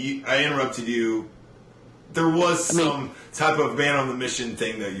 but I interrupted you. There was some type of man on the mission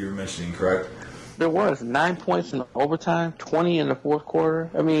thing that you were mentioning, correct? There was 9 points in overtime, 20 in the fourth quarter.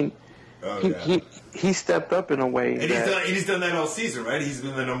 I mean... He stepped up in a way, and he's done that all season, right? He's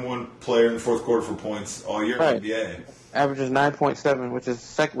been the number one player in the fourth quarter for points all year in the NBA. Averages 9.7,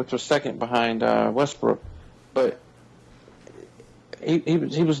 which was second behind Westbrook, but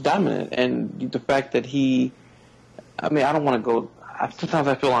he was dominant, and the fact that I don't want to go. Sometimes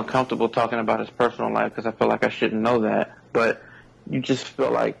I feel uncomfortable talking about his personal life because I feel like I shouldn't know that, but you just feel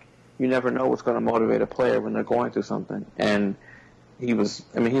like you never know what's going to motivate a player when they're going through something, and. He's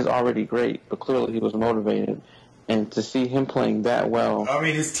already great, but clearly he was motivated. And to see him playing that well... I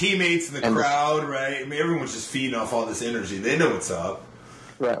mean, his teammates in the crowd, right? I mean, everyone's just feeding off all this energy. They know what's up.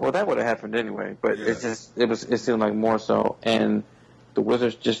 Right. Well, that would have happened anyway, but it seemed like more so. And the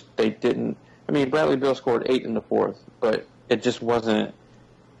Wizards they didn't... I mean, Bradley Beal scored 8 in the fourth, but it just wasn't...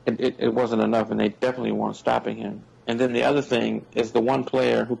 It wasn't enough, and they definitely weren't stopping him. And then the other thing is the one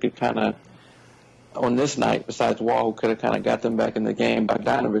player who could kind of... On this night, besides Wall, who could have kind of got them back in the game,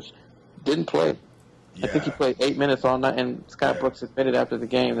 Bogdanovich didn't play. Yeah. I think he played 8 minutes all night, and Scott Brooks admitted after the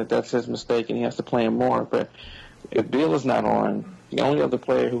game that that's his mistake and he has to play him more. But if Beal is not on, the only other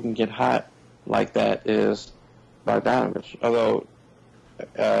player who can get hot like that is Bogdanovich. Although,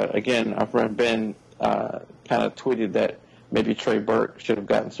 again, our friend Ben kind of tweeted that maybe Trey Burke should have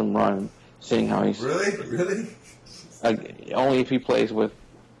gotten some run, seeing how he's... Really? Only if he plays with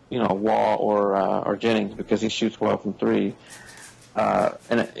Wall or Jennings, because he shoots well from 3.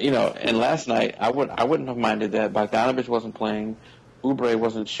 And last night I wouldn't have minded that Bogdanovich wasn't playing, Oubre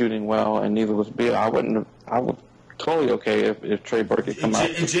wasn't shooting well, and neither was Beal. I was totally okay if Trey Burke had come out.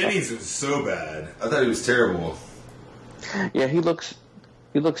 And Jennings was so bad. I thought he was terrible. Yeah, he looks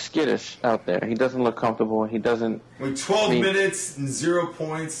skittish out there. He doesn't look comfortable. He doesn't. 12 minutes, 0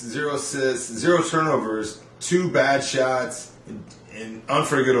 points, 0 assists, 0 turnovers, 2 bad shots. In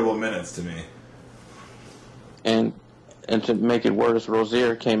unforgettable minutes to me. And to make it worse,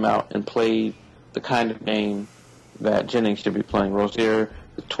 Rozier came out and played the kind of game that Jennings should be playing. Rozier,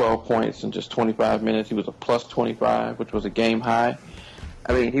 12 points in just 25 minutes. He was a plus 25, which was a game high.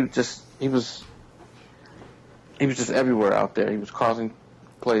 I mean, he was just everywhere out there. He was causing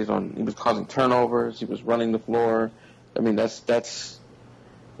he was causing turnovers. He was running the floor. I mean, that's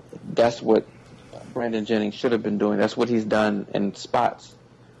what Brandon Jennings should have been doing. That's what he's done in spots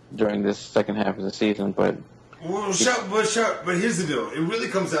during this second half of the season. But here's the deal. It really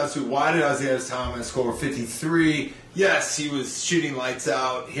comes down to, why did Isaiah Thomas score 53? Yes, he was shooting lights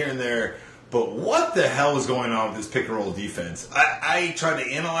out here and there, but what the hell is going on with this pick and roll defense? I tried to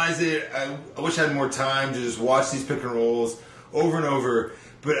analyze it. I wish I had more time to just watch these pick and rolls over and over.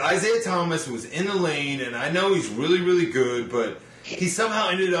 But Isaiah Thomas was in the lane, and I know he's really, really good, but he somehow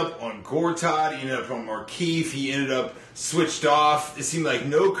ended up on Gortat. He ended up on Markieff. He ended up switched off. It seemed like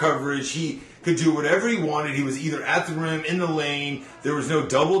no coverage. He could do whatever he wanted. He was either at the rim, in the lane. There was no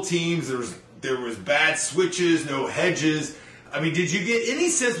double teams. There was bad switches, no hedges. I mean, did you get any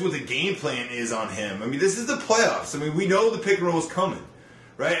sense what the game plan is on him? I mean, this is the playoffs. I mean, we know the pick and roll is coming,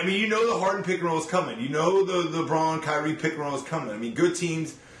 right? I mean, you know the Harden pick and roll is coming. You know the LeBron, Kyrie pick and roll is coming. I mean, good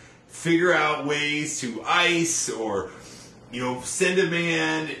teams figure out ways to ice or, send a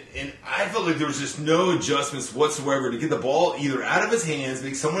man. And I felt like there was just no adjustments whatsoever to get the ball either out of his hands,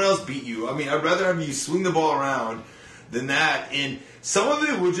 make someone else beat you. I mean, I'd rather have you swing the ball around than that. And some of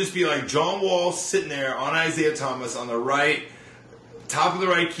it would just be like John Wall sitting there on Isaiah Thomas on the right, top of the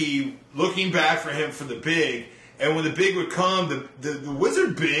right key, looking back for him for the big. And when the big would come, the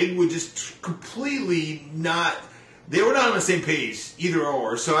Wizard big would just completely not... They were not on the same page, either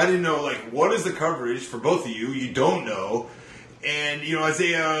or. So I didn't know, what is the coverage for both of you? You don't know. And,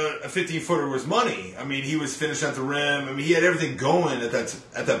 Isaiah, a 15-footer was money. I mean, he was finished at the rim. I mean, he had everything going at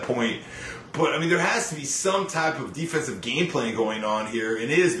that point. But, I mean, there has to be some type of defensive game plan going on here.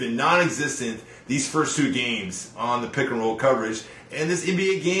 And it has been non-existent these first 2 games on the pick-and-roll coverage. And this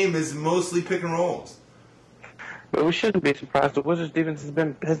NBA game is mostly pick-and-rolls. But we shouldn't be surprised. The Wizards' defense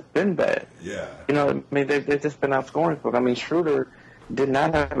has been bad. Yeah. I mean, they've just been outscoring folk. I mean, Schroeder did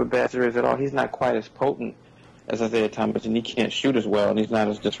not have a bad series at all. He's not quite as potent as Isaiah Thomas, and he can't shoot as well, and he's not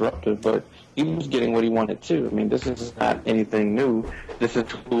as disruptive. But he was getting what he wanted too. I mean, this is not anything new. This is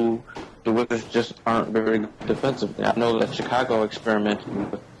who the Wizards just aren't very good defensively. I know that Chicago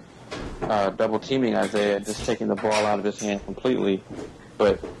experimented with double teaming Isaiah, just taking the ball out of his hand completely.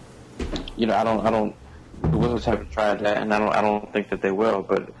 But I don't. The Wizards haven't tried that, and I don't think that they will.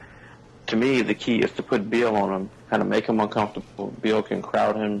 But to me, the key is to put Beal on him, kind of make him uncomfortable. Beal can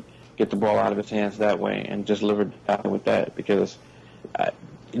crowd him, get the ball out of his hands that way, and just live or die with that. Because,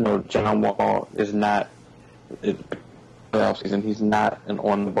 John Wall is not playoff season. He's not an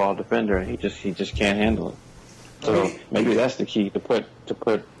on-the-ball defender, and he just can't handle it. So maybe that's the key, to put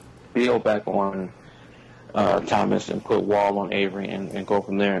Beal back on Thomas and put Wall on Avery and go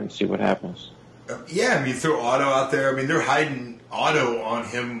from there and see what happens. Yeah, I mean, throw Otto out there. I mean, they're hiding Otto on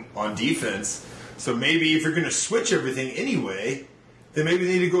him on defense. So maybe if you're going to switch everything anyway, then maybe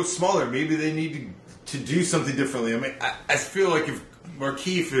they need to go smaller. Maybe they need to do something differently. I mean, I feel like if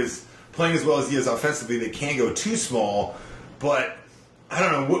Markieff is playing as well as he is offensively, they can't go too small. But I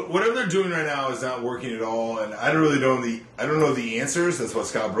don't know. Whatever they're doing right now is not working at all. And I don't really know the answers. That's why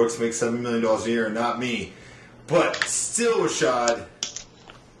Scott Brooks makes $7 million a year and not me. But still, Rashad...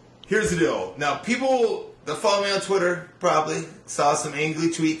 Here's the deal. Now, people that follow me on Twitter probably saw some angry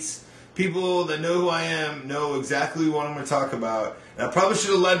tweets. People that know who I am know exactly what I'm going to talk about. And I probably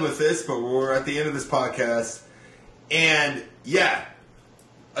should have led with this, but we're at the end of this podcast. And, yeah,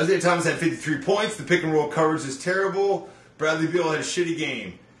 Isaiah Thomas had 53 points. The pick-and-roll coverage is terrible. Bradley Beal had a shitty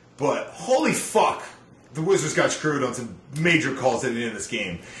game. But, holy fuck, the Wizards got screwed on some major calls at the end of this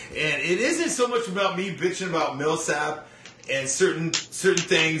game. And it isn't so much about me bitching about Millsap and certain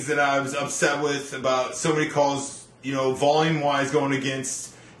things that I was upset with about so many calls, volume-wise going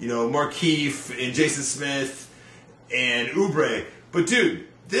against, Markieff and Jason Smith and Oubre. But, dude,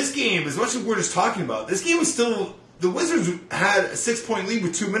 this game, as much as we're just talking about, this game was still... The Wizards had a 6-point lead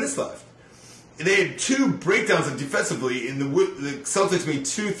with 2 minutes left. And they had 2 breakdowns defensively, and the Celtics made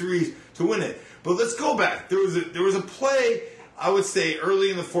 2 threes to win it. But let's go back. There was a play, I would say,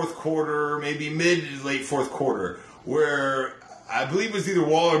 early in the fourth quarter, maybe mid to late fourth quarter, where I believe it was either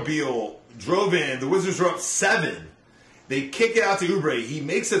Wall or Beal drove in. The Wizards were up 7. They kick it out to Oubre. He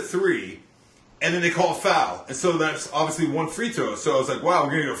makes a 3, and then they call a foul. And so that's obviously 1 free throw. So I was like, wow,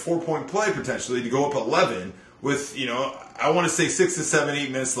 we're going to get a 4-point play potentially to go up 11 with, I want to say 6 to 7,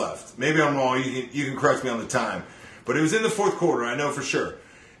 8 minutes left. Maybe I'm wrong. You can correct me on the time. But it was in the fourth quarter, I know for sure.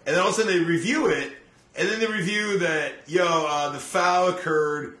 And then all of a sudden they review it, and then they review that, the foul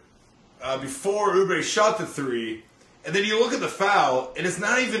occurred before Oubre shot the 3. And then you look at the foul, and it's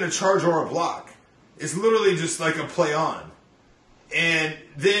not even a charge or a block. It's literally just like a play on. And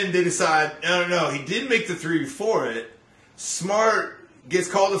then they decide, no, he did make the 3 before it. Smart gets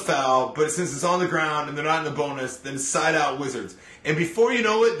called a foul, but since it's on the ground and they're not in the bonus, then it's side out Wizards. And before you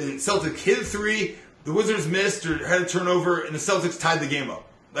know it, the Celtics hit a 3, the Wizards missed or had a turnover, and the Celtics tied the game up.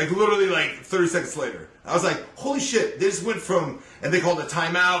 Literally 30 seconds later. I was like, holy shit, this went from, and they called a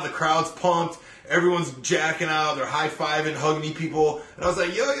timeout, the crowd's pumped, everyone's jacking out, they're high-fiving, hugging people. And I was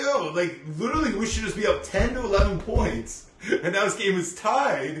like, yo, literally we should just be up 10 to 11 points. And now this game is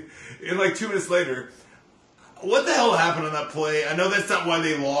tied in 2 minutes later. What the hell happened on that play? I know that's not why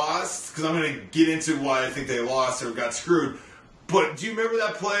they lost, because I'm going to get into why I think they lost or got screwed. But do you remember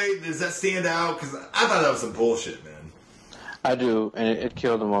that play? Does that stand out? Because I thought that was some bullshit, man. I do, and it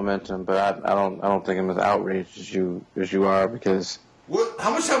killed the momentum. But I don't think I'm as outraged as you are, because how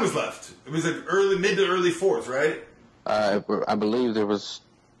much time was left? It was mid to early fourth, right? I believe there was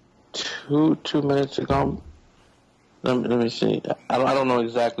two minutes to go. Let me see. I don't know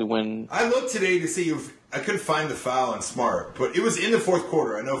exactly when. I looked today to see if I couldn't find the foul on Smart, but it was in the fourth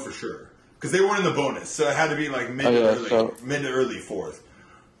quarter. I know for sure because they weren't in the bonus, so it had to be like mid to early fourth.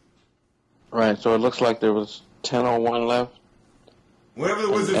 Right. So it looks like there was 10:01 left. Whenever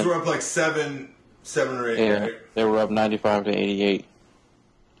the Wizards were up like seven or 8. Yeah, right? they were up 95-88.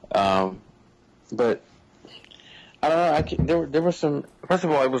 But I don't know. There were some. First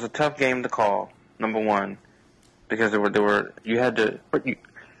of all, it was a tough game to call. Number one, because there were you had to.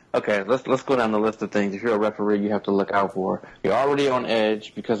 Okay, let's go down the list of things. If you're a referee, you have to look out for. You're already on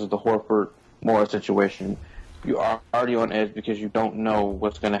edge because of the Horford Morris situation. You are already on edge because you don't know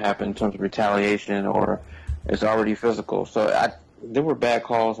what's going to happen in terms of retaliation, or it's already physical. So there were bad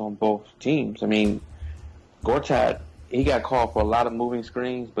calls on both teams. I mean, Gortat, he got called for a lot of moving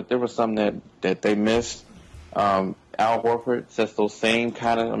screens, but there was some that they missed. Al Horford sets those same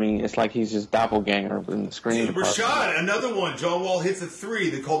kind of. I mean, it's like he's just doppelganger in the screen. Rashad, another one. John Wall hits a 3.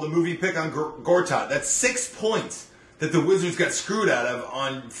 They called the moving pick on Gortat. That's 6 points that the Wizards got screwed out of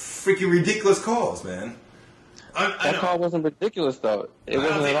on freaking ridiculous calls, man. That call wasn't ridiculous, though. It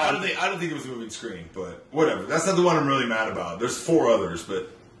wasn't at all. I don't think it was a moving screen, but whatever. That's not the one I'm really mad about. There's 4 others, but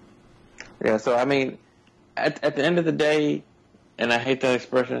yeah. So I mean, at the end of the day, and I hate that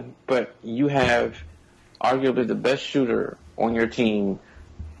expression, but you have arguably the best shooter on your team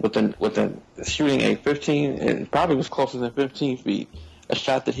with shooting a 15. It probably was closer than 15 feet. A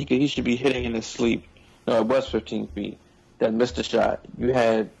shot that he should be hitting in his sleep. No, it was 15 feet. That missed a shot. You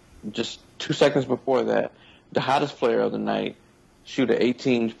had just 2 seconds before that, the hottest player of the night shoot an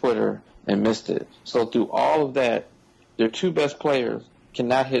 18-footer and missed it. So through all of that, their 2 best players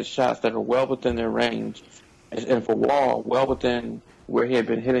cannot hit shots that are well within their range. And for Wall, well within where he had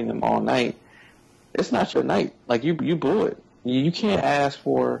been hitting them all night, it's not your night. Like, you blew it. You can't ask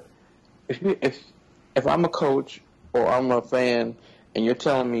for if I'm a coach or I'm a fan and you're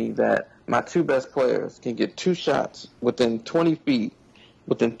telling me that my 2 best players can get 2 shots within 20 feet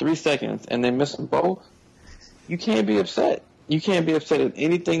within 3 seconds and they miss them both, you can't be upset. You can't be upset at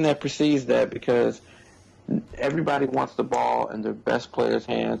anything that precedes that because everybody wants the ball in their best player's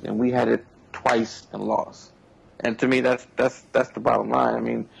hands, and we had it twice and lost. And to me, that's the bottom line. I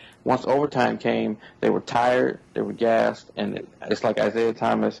mean, once overtime came, they were tired, they were gassed, and it's like Isaiah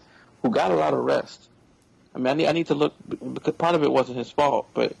Thomas, who got a lot of rest. I mean, I need to look, because part of it wasn't his fault,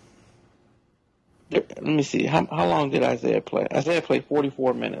 but let me see. How long did Isaiah play? Isaiah played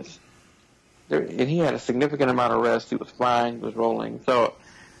 44 minutes. And he had a significant amount of rest. He was fine. He was rolling. So,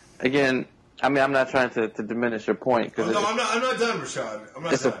 again, I mean, I'm not trying to diminish your point. I'm not done,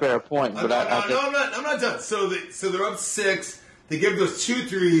 Rashad. It's a fair point. I'm not done. So they're up 6. They give those 2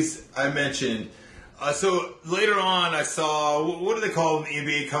 threes I mentioned. So later on, I saw, what do they call when the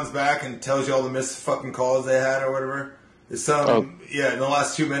NBA comes back and tells you all the missed fucking calls they had or whatever? It's in the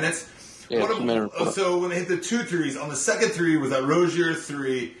last 2 minutes. Yeah, 2 minutes. So when they hit the 2 threes, on the second 3 was that Rozier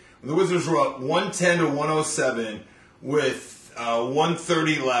 3. The Wizards were up 110-107 with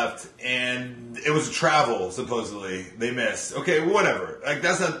 130 left, and it was a travel, supposedly. They missed. Okay, whatever. Like,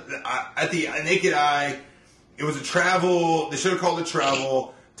 that's not... at the naked eye, it was a travel. They should have called it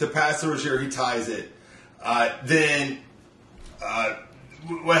travel to pass to Rozier. He ties it. Then...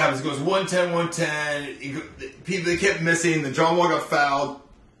 what happens? It goes 110-110. They kept missing. Then John Wall got fouled.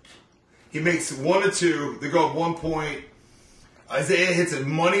 He makes 1 or 2. They go up 1 point. Isaiah hits a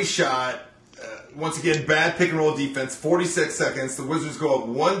money shot. Once again, bad pick and roll defense. 46 seconds. The Wizards go up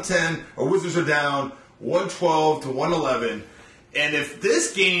 110. Or Wizards are down 112-111. And if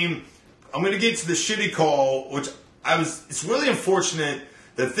this game, I'm going to get to the shitty call, which it's really unfortunate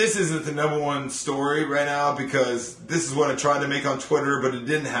that this isn't the number one story right now because this is what I tried to make on Twitter, but it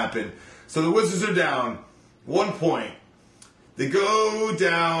didn't happen. So the Wizards are down 1 point. They go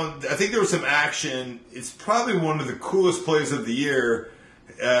down. I think there was some action. It's probably one of the coolest plays of the year,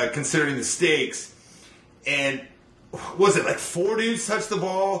 considering the stakes. And was it like 4 dudes touched the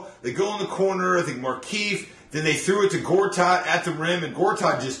ball? They go in the corner. I think Markieff. Then they threw it to Gortat at the rim, and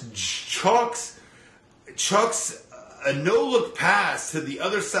Gortat just chucks a no-look pass to the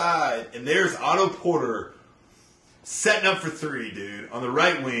other side, and there's Otto Porter setting up for 3, dude, on the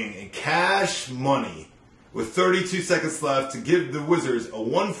right wing, and cash money. With 32 seconds left to give the Wizards a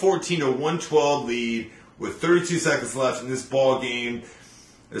 114-112 lead with 32 seconds left in this ball game.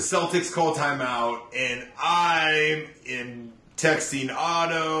 The Celtics call timeout, and I'm texting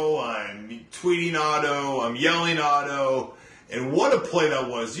Otto, I'm tweeting Otto, I'm yelling Otto, and what a play that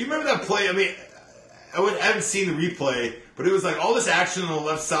was. Do you remember that play? I mean, I haven't seen the replay, but it was like all this action on the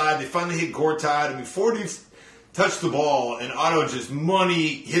left side. They finally hit Gortat. I mean, 4 dudes touched the ball, and Otto just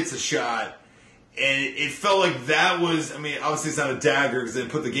hits a shot. And it felt like that was, I mean, obviously it's not a dagger because they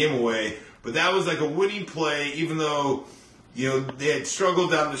put the game away, but that was like a winning play, even though, you know, they had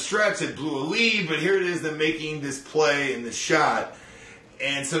struggled down the stretch, they blew a lead, but here it is, them making this play and this shot.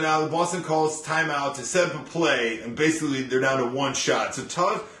 And so now the Boston calls timeout to set up a play, and basically they're down to one shot. So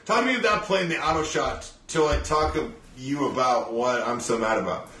talk to me about playing the auto shot till I talk to you about what I'm so mad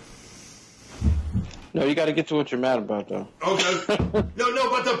about. No, you got to get to what you're mad about, though. Okay. No,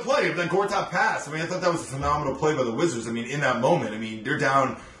 but the play, the Gortat pass. I mean, I thought that was a phenomenal play by the Wizards. I mean, in that moment, I mean, they're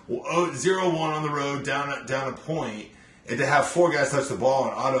down 0-1 on the road, down a point, and to have four guys touch the ball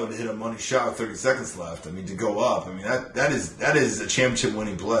and Otto to hit a money shot with 30 seconds left, I mean, to go up, I mean, that is a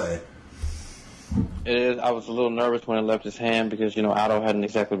championship-winning play. It is. I was a little nervous when it left his hand because, you know, Otto hadn't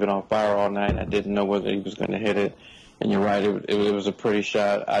exactly been on fire all night. I didn't know whether he was going to hit it. And you're right, it was a pretty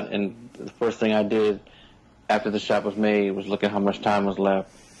shot. And the first thing I did after the shot was made was look at how much time was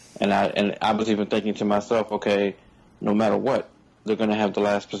left. And I was even thinking to myself, okay, no matter what, they're going to have the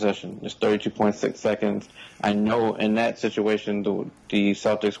last possession. It's 32.6 seconds. I know in that situation the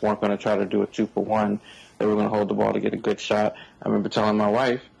Celtics weren't going to try to do a 2-for-1. They were going to hold the ball to get a good shot. I remember telling my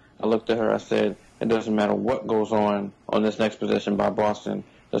wife, I looked at her, I said, it doesn't matter what goes on this next possession by Boston.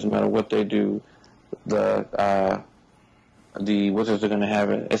 Doesn't matter what they do. The Wizards are going to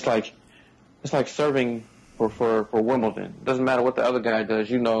have it. It's like serving for Wimbledon. It doesn't matter what the other guy does.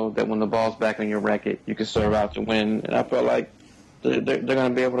 You know that when the ball's back on your racket, you can serve out to win. And I felt like they're going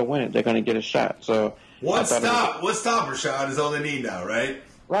to be able to win it. They're going to get a shot. So one stopper shot is all they need now, right?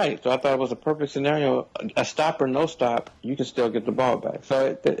 Right. So I thought it was a perfect scenario. A stop or no stop, you can still get the ball back.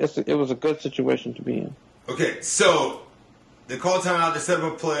 So it was a good situation to be in. Okay, so they call timeout. They set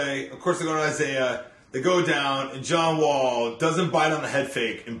up a play. Of course, they go to Isaiah. They go down, and John Wall doesn't bite on the head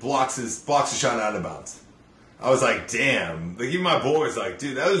fake and blocks the shot out of bounds. I was like, damn. Like, even my boy was like,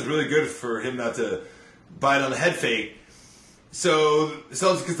 dude, that was really good for him not to bite on the head fake. So the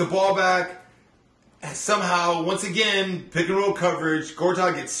Celtics gets the ball back. And somehow, once again, pick and roll coverage.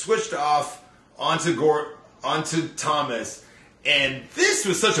 Gortat gets switched off onto Thomas. And this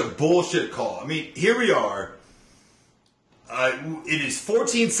was such a bullshit call. I mean, here we are. It is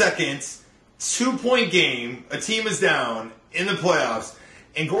 14 seconds. 2-point game, a team is down in the playoffs,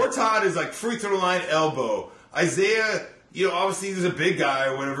 and Gortat is like free throw line elbow. Isaiah, you know, obviously he was a big guy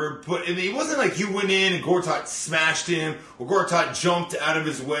or whatever, but it wasn't like he went in and Gortat smashed him, or Gortat jumped out of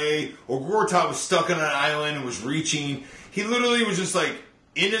his way, or Gortat was stuck on an island and was reaching. He literally was just like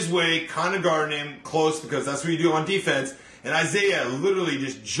in his way, kind of guarding him close because that's what you do on defense, and Isaiah literally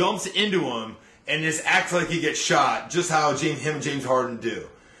just jumps into him and just acts like he gets shot, just how him and James Harden do.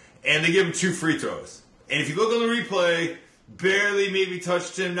 And they give him 2 free throws. And if you look on the replay, barely maybe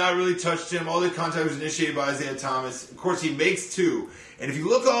touched him, not really touched him. All the contact was initiated by Isaiah Thomas. Of course, he makes 2. And if you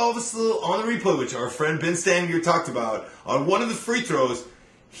look all this on the replay, which our friend Ben Staniger talked about, on one of the free throws,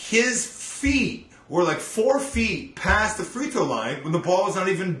 his feet were like 4 feet past the free throw line when the ball was not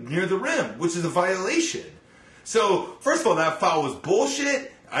even near the rim, which is a violation. So, first of all, that foul was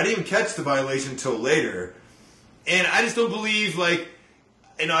bullshit. I didn't even catch the violation until later. And I just don't believe, like,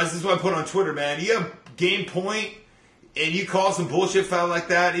 you know, this is what I put on Twitter, man. You have game point, and you call some bullshit foul like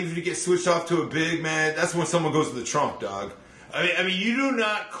that, even if you get switched off to a big, man, that's when someone goes to the trunk, dog. I mean, you do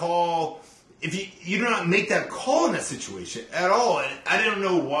not call, you do not make that call in that situation at all. And I don't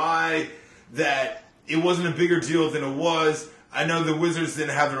know why that it wasn't a bigger deal than it was. I know the Wizards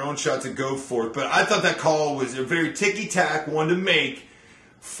didn't have their own shot to go for it, but I thought that call was a very ticky-tack one to make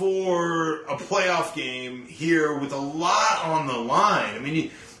for a playoff game here with a lot on the line.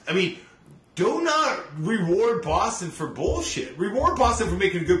 I mean, do not reward Boston for bullshit. Reward Boston for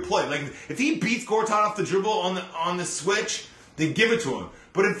making a good play. Like, if he beats Gortat off the dribble on the switch, then give it to him.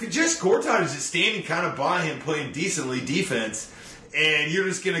 But if just Gortat is just standing kind of by him, playing decently defense, and you're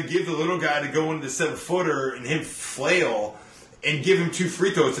just going to give the little guy to go into the 7-footer and him flail and give him 2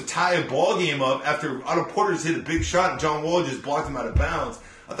 free throws to tie a ball game up after Otto Porter's hit a big shot and John Wall just blocked him out of bounds,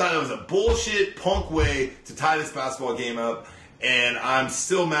 I thought that was a bullshit punk way to tie this basketball game up, and I'm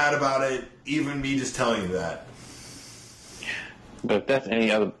still mad about it, even me just telling you that. But if that's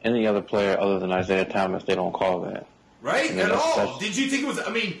any other player other than Isaiah Thomas, they don't call that. Right? At all. Did you think it was,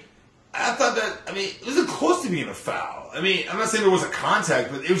 I thought that, it wasn't close to being a foul. I'm not saying there was a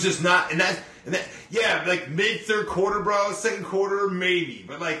contact, but it was just not, yeah, like mid-third quarter, bro, second quarter, maybe.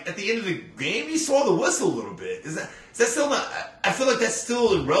 But, like, at the end of the game, you saw the whistle a little bit. Is that still not, I feel like that's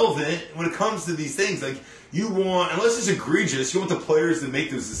still irrelevant when it comes to these things. Like, you want, unless it's egregious, you want the players to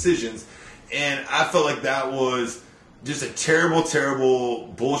make those decisions. And I felt like that was just a terrible, terrible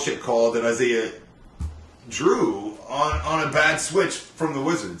bullshit call that Isaiah drew on a bad switch from the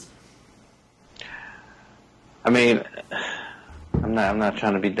Wizards. I mean, I'm not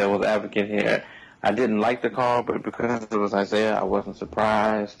trying to be devil's advocate here. I didn't like the call, but because it was Isaiah, I wasn't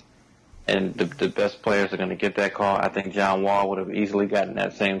surprised. And the best players are going to get that call. I think John Wall would have easily gotten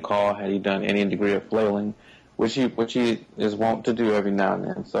that same call had he done any degree of flailing, which he is wont to do every now and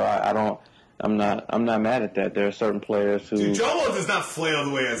then. So I'm not mad at that. There are certain players who. Dude, John Wall does not flail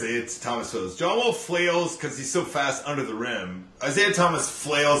the way Isaiah Thomas does. John Wall flails because he's so fast under the rim. Isaiah Thomas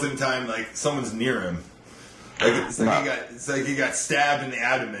flails anytime like someone's near him. It's like he got stabbed in the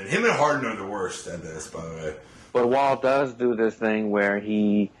abdomen. Him and Harden are the worst at this, by the way. But Wall does do this thing where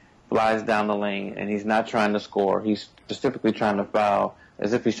he flies down the lane and he's not trying to score. He's specifically trying to foul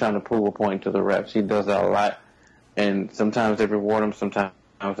as if he's trying to prove a point to the refs. He does that a lot, and sometimes they reward him, sometimes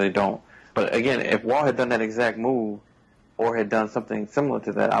they don't. But again, if Wall had done that exact move or had done something similar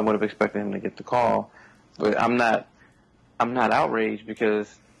to that, I would have expected him to get the call. But I'm not outraged because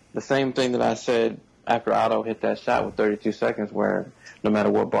the same thing that I said after Otto hit that shot with 32 seconds, where no matter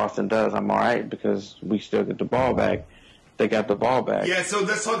what Boston does, I'm all right because we still get the ball back. They got the ball back. Yeah, so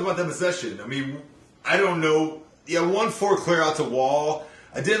let's talk about that possession. I mean, I don't know. Yeah, 1-4 clear out to Wall.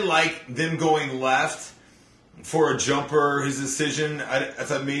 I didn't like them going left for a jumper, his decision. I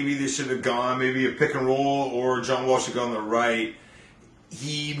thought maybe they should have gone, maybe a pick and roll, or John Wall should go on the right.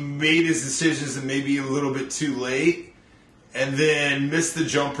 He made his decisions and maybe a little bit too late, and then missed the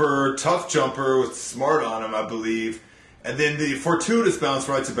jumper, tough jumper with Smart on him, I believe. And then the fortuitous bounce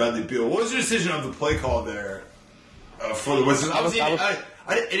right to Bradley Beal. What was your decision of the play call there? For the Wizards, I was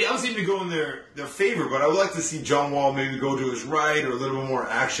even go in their favor, but I would like to see John Wall maybe go to his right or a little bit more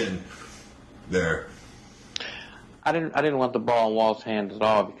action there. I didn't want the ball in Wall's hands at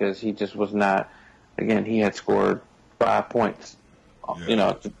all because he just was not. Again, he had scored 5 points,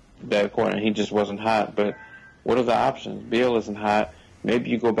 that quarter, and he just wasn't hot. But what are the options? Beal isn't hot. Maybe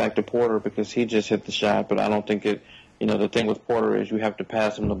you go back to Porter because he just hit the shot, but I don't think it. The thing with Porter is you have to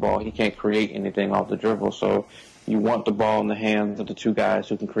pass him the ball. He can't create anything off the dribble, so you want the ball in the hands of the two guys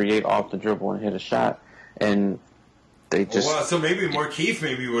who can create off the dribble and hit a shot. And they just... Well, so maybe Markieff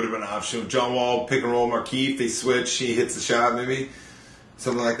would have been an option. John Wall, pick and roll Markieff, they switch, he hits the shot maybe.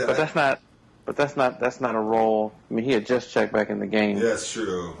 Something like that. But that's not a role. I mean, he had just checked back in the game. Yeah, that's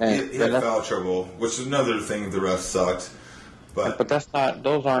true. He had foul trouble, which is another thing the refs sucked. But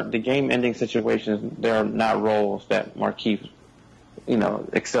those aren't the game-ending situations. They're not roles that Markieff,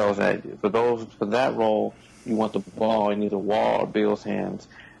 excels at. For that role, you want the ball in either Wall or Beal's hands,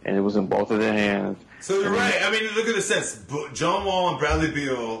 and it was in both of their hands. So you're right. I mean, look at the sense. John Wall and Bradley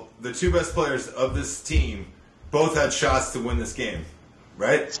Beal, the two best players of this team, both had shots to win this game,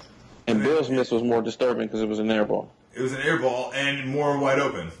 right? And Beal's miss was more disturbing because it was an air ball. It was an air ball and more wide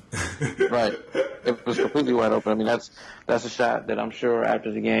open. Right. It was completely wide open. I mean, that's a shot that I'm sure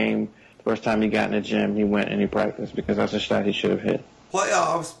after the game, the first time he got in the gym, he went and he practiced because that's a shot he should have hit.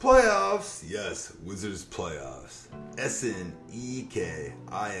 Playoffs. Yes, Wizards playoffs.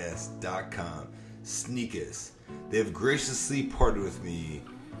 SNEKIS.com. Sneakers. They have graciously partnered with me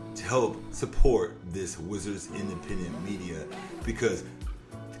to help support this Wizards independent media because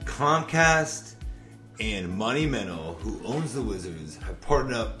Comcast and Monumental, who owns the Wizards, have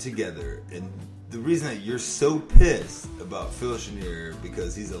partnered up together. And the reason that you're so pissed about Phil Chenier,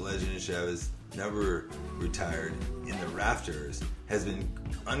 because he's a legend and Chavez never retired in the rafters, has been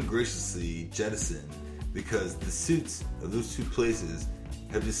ungraciously jettisoned because the suits of those two places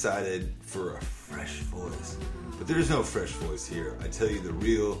have decided for a fresh voice. But there's no fresh voice here. I tell you the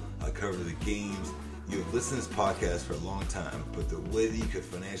real. I cover the games. You have listened to this podcast for a long time, but the way that you can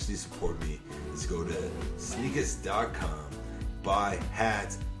financially support me is go to sneakers.com, buy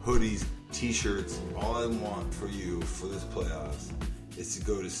hats, hoodies, t-shirts. All I want for you for this playoffs is to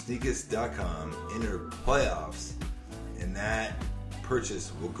go to sneakers.com, enter playoffs, and that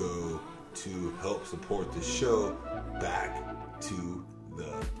purchase will go to help support the show back to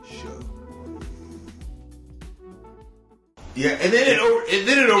the show. Yeah, and then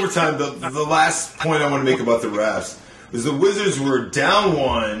in overtime, the last point I want to make about the refs was the Wizards were down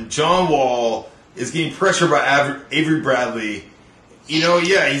one. John Wall is getting pressured by Avery Bradley.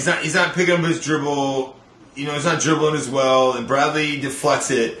 He's not picking up his dribble. He's not dribbling as well, and Bradley deflects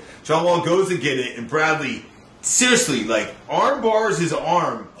it. John Wall goes to get it, and Bradley seriously, arm bars his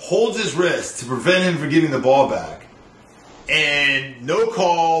arm, holds his wrist to prevent him from getting the ball back. And no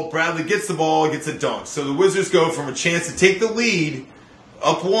call. Bradley gets the ball, gets a dunk. So the Wizards go from a chance to take the lead,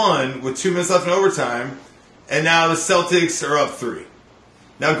 up 1 with 2 minutes left in overtime, and now the Celtics are up 3.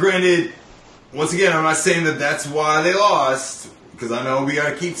 Now, granted, once again, I'm not saying that that's why they lost, because I know we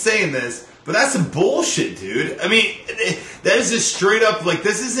got to keep saying this, But that's some bullshit, dude. I mean, that is just straight up, like,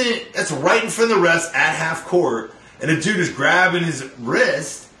 that's right in front of the refs at half court, and a dude is grabbing his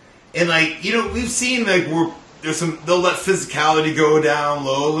wrist, and, like, we've seen, like, they'll let physicality go down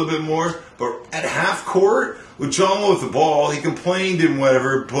low a little bit more, but at half court, with John Wall with the ball, he complained and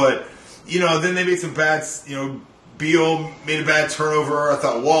whatever, but, then they made some bad, Beal made a bad turnover. I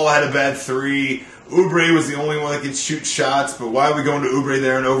thought Wall had a bad three. Oubre was the only one that could shoot shots, but why are we going to Oubre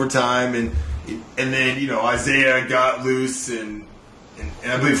there in overtime? And then, Isaiah got loose, and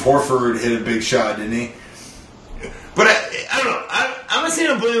I believe Horford hit a big shot, didn't he? But I don't know. I'm not saying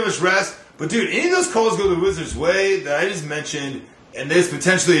I'm blaming this rest, but, dude, any of those calls go the Wizards' way that I just mentioned, and there's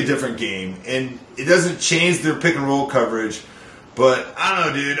potentially a different game. And it doesn't change their pick-and-roll coverage. But, I don't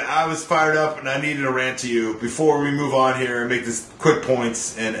know, dude. I was fired up, and I needed to rant to you before we move on here and make this quick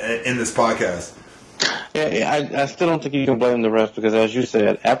points in this podcast. Yeah, I still don't think you can blame the refs because, as you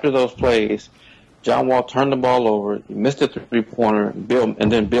said, after those plays, John Wall turned the ball over, missed a three-pointer, and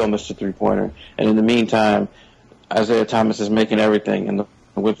then Bill missed a three-pointer. And in the meantime, Isaiah Thomas is making everything, and the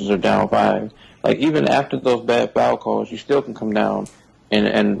Wizards are down 5. Like, even after those bad foul calls, you still can come down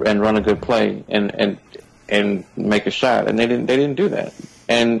and run a good play and make a shot. And they didn't do that.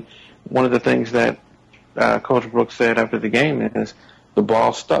 And one of the things that Coach Brooks said after the game is, the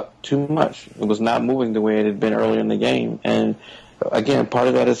ball stuck too much. It was not moving the way it had been earlier in the game. And, again, part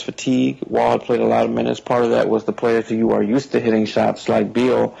of that is fatigue. Wall had played a lot of minutes. Part of that was the players who are used to hitting shots like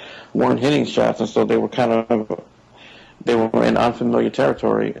Beal weren't hitting shots, and so they were in unfamiliar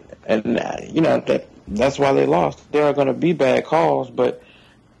territory. And, that's why they lost. There are going to be bad calls, but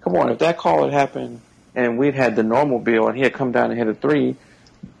come on, if that call had happened and we'd had the normal Beal and he had come down and hit a three,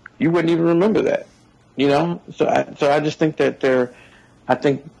 you wouldn't even remember that, So I just think that I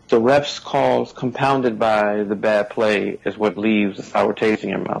think the refs' calls compounded by the bad play is what leaves a sour taste in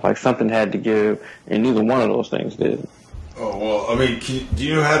your mouth. Like something had to give, and neither one of those things did. Oh, well, I mean, do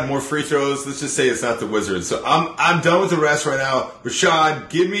you have more free throws? Let's just say it's not the Wizards. So I'm done with the rest right now. Rashad,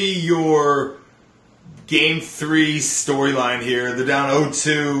 give me your Game 3 storyline here. They're down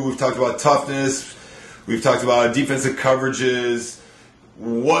 0-2. We've talked about toughness. We've talked about defensive coverages.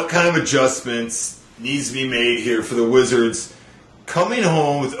 What kind of adjustments needs to be made here for the Wizards coming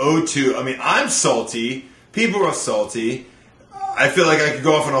home with 0-2? I mean, I'm salty. People are salty. I feel like I could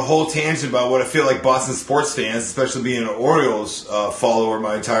go off on a whole tangent about what I feel like Boston sports fans, especially being an Orioles follower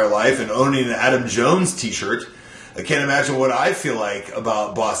my entire life and owning an Adam Jones t-shirt. I can't imagine what I feel like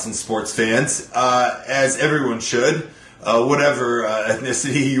about Boston sports fans, as everyone should, whatever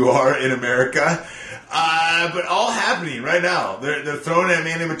ethnicity you are in America. But all happening right now. They're throwing at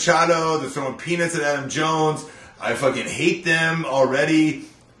Manny Machado. They're throwing peanuts at Adam Jones. I fucking hate them already.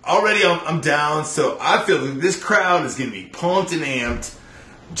 I'm down, so I feel like this crowd is going to be pumped and amped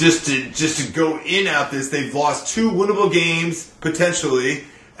just to go in at this. They've lost 2 winnable games, potentially,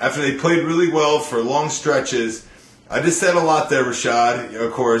 after they played really well for long stretches. I just said a lot there, Rashad.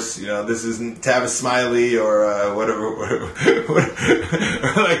 Of course, this isn't Tavis Smiley or whatever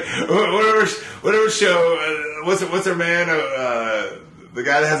show. What's her man? The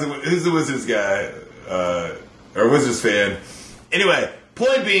guy that who's the Wizards guy? Or Wizards fan. Anyway,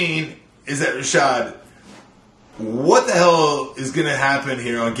 point being is that, Rashad, what the hell is going to happen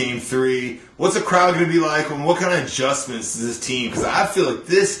here on Game 3? What's the crowd going to be like? And what kind of adjustments does this team? Because I feel like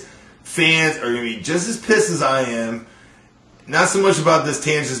this fans are going to be just as pissed as I am. Not so much about this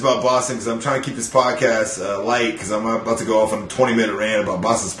tangent about Boston, because I'm trying to keep this podcast light, because I'm about to go off on a 20-minute rant about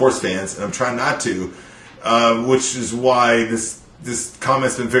Boston sports fans, and I'm trying not to, which is why this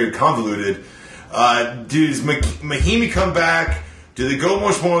comment's been very convoluted. Does Mahimi come back? Do they go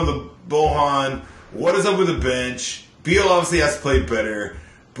much more with the Bohan? What is up with the bench? Beal obviously has to play better.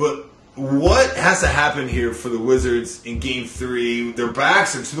 But what has to happen here for the Wizards in Game 3? Their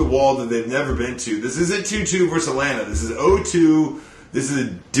backs are to the wall that they've never been to. This isn't 2-2 versus Atlanta. This is 0-2. This is a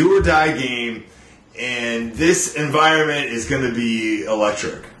do-or-die game. And this environment is going to be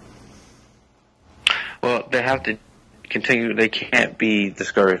electric. Well, they have to continue. They can't be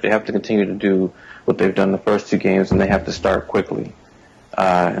discouraged. They have to continue to do what they've done the first 2 games, and they have to start quickly.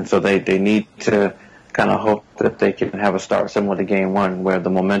 And so they need to kind of hope that they can have a start similar to Game 1, where the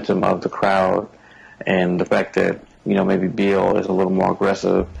momentum of the crowd and the fact that, maybe Beal is a little more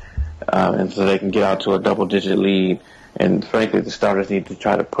aggressive, and so they can get out to a double-digit lead. And frankly, the starters need to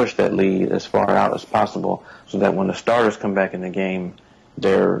try to push that lead as far out as possible so that when the starters come back in the game,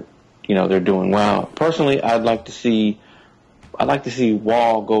 they're doing well. Personally, I'd like to see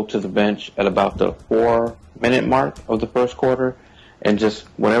Wall go to the bench at about the 4-minute mark of the first quarter and just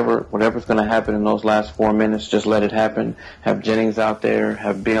whatever's going to happen in those last 4 minutes, just let it happen. Have Jennings out there,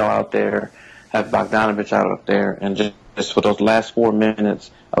 have Beal out there, have Bogdanovich out there, and just for those last 4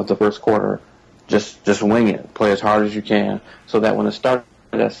 minutes of the first quarter, just wing it. Play as hard as you can, so that when it starts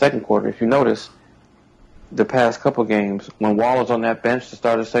that second quarter, if you notice, the past couple games, when Wall was on that bench to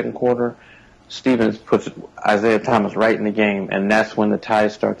start the second quarter, Stevens puts Isaiah Thomas right in the game, and that's when the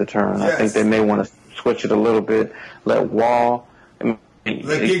tides start to turn. Yes. I think they may want to switch it a little bit, let Wall...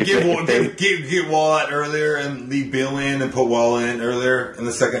 Get Wall out earlier and leave Bill in and put Wall in earlier in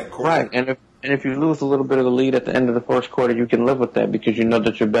the second quarter. Right, and if you lose a little bit of the lead at the end of the first quarter, you can live with that because you know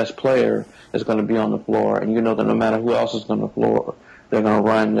that your best player is going to be on the floor, and you know that no matter who else is on the floor, they're going to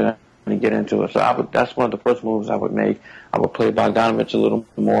run and get into it. So that's one of the first moves I would make. I would play Bogdanovich a little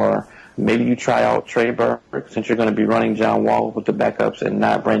more. Maybe you try out Trey Burke since you're going to be running John Wall with the backups and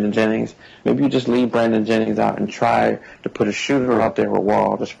not Brandon Jennings. Maybe you just leave Brandon Jennings out and try to put a shooter out there with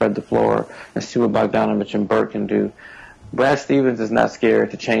Wall to spread the floor and see what Bogdanovich and Burke can do. Brad Stevens is not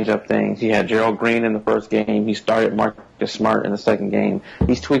scared to change up things. He had Gerald Green in the first game. He started Marcus Smart in the second game.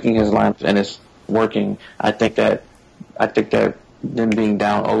 He's tweaking his lineups and it's working. I think that them being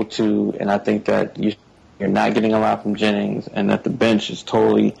down 0-2, and I think that you're not getting a lot from Jennings, and that the bench is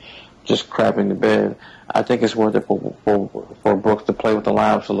totally just crapping the bed. I think it's worth it for Brooks to play with the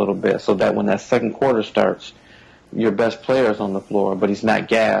lineups a little bit, so that when that second quarter starts, your best player is on the floor, but he's not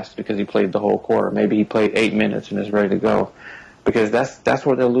gassed because he played the whole quarter. Maybe he played 8 minutes and is ready to go, because that's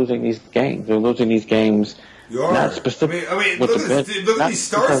where they're losing these games. They're losing these games. Not specific. I mean, look at these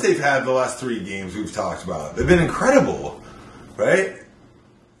starts they've had the last 3 games we've talked about. They've been incredible. Right?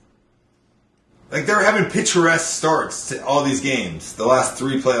 Like, they're having picturesque starts to all these games, the last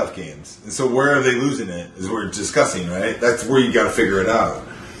 3 playoff games. And so where are they losing it is what we're discussing, right? That's where you got to figure it out.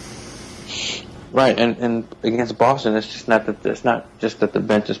 Right, and against Boston, it's not just that the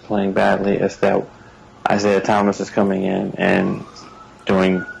bench is playing badly, it's that Isaiah Thomas is coming in and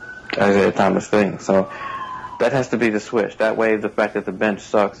doing Isaiah Thomas things. So that has to be the switch. That way the fact that the bench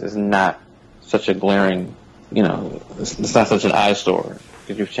sucks is not such a glaring... it's not such an eyesore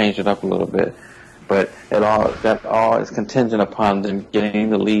because you've changed it up a little bit. But that all is contingent upon them getting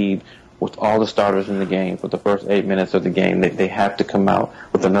the lead with all the starters in the game for the first 8 minutes of the game. They have to come out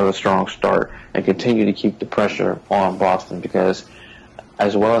with another strong start and continue to keep the pressure on Boston, because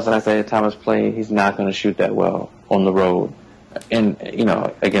as well as Isaiah Thomas played, he's not going to shoot that well on the road and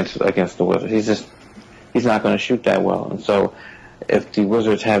against the Wizards. He's not going to shoot that well. And so if the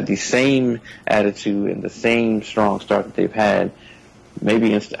Wizards have the same attitude and the same strong start that they've had,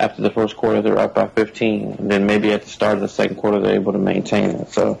 maybe after the first quarter they're up by 15, and then maybe at the start of the second quarter they're able to maintain it.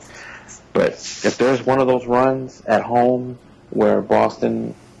 So, but if there's one of those runs at home where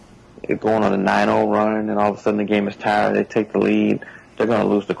Boston is going on a 9-0 run and all of a sudden the game is tired, they take the lead, they're going to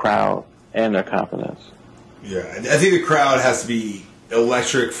lose the crowd and their confidence. Yeah, I think the crowd has to be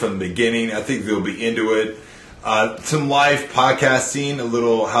electric from the beginning. I think they'll be into it. Some live podcasting, a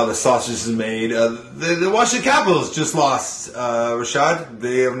little how the sausage is made. The Washington Capitals just lost, Rashad.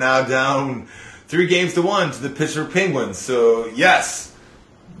 They are now down 3-1 to the Pittsburgh Penguins. So, yes,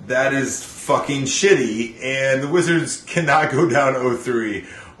 that is fucking shitty. And the Wizards cannot go down 0-3,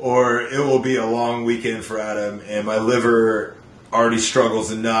 or it will be a long weekend for Adam. And my liver already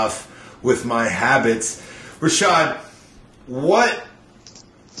struggles enough with my habits. Rashad,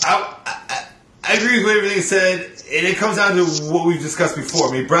 I agree with everything you said, and it comes down to what we've discussed before.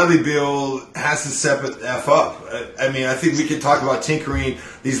 I mean, Bradley Beal has to step it F up. I mean, I think we can talk about tinkering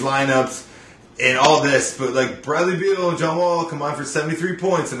these lineups and all this, but like Bradley Beal and John Wall combined for 73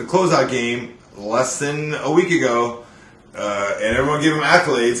 points in the closeout game less than a week ago, and everyone gave him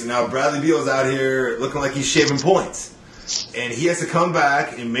accolades, and now Bradley Beal is out here looking like he's shaving points. And he has to come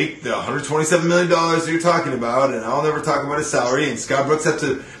back and make the $127 million that you're talking about, and I'll never talk about his salary, and Scott Brooks has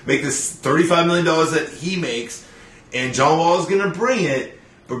to make this $35 million that he makes, and John Wall is going to bring it,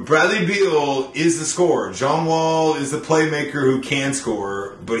 but Bradley Beal is the scorer. John Wall is the playmaker who can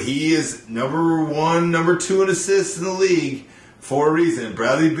score, but he is number 1, number 2 in assists in the league for a reason.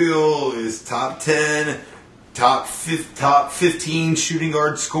 Bradley Beal is top 10, top 15 shooting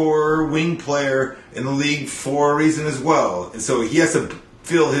guard scorer, wing player in the league for a reason as well. And so he has to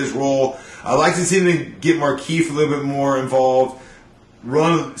fill his role. I'd like to see him get Markieff a little bit more involved. I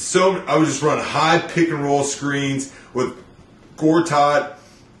would just run high pick and roll screens with Gortat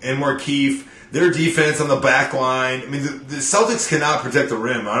and Markieff. Their defense on the back line. I mean, the Celtics cannot protect the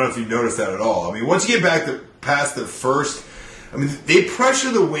rim. I don't know if you've noticed that at all. I mean, once you get past the first, I mean, they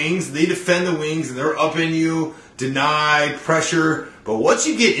pressure the wings, they defend the wings, and they're up in you deny pressure. But once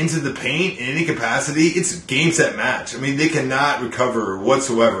you get into the paint in any capacity, it's a game, set, match. I mean, they cannot recover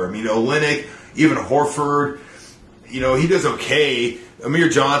whatsoever. I mean, Olynyk, even Horford, he does okay. Amir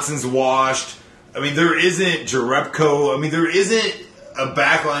Johnson's washed. I mean, there isn't Jerebko. I mean, there isn't a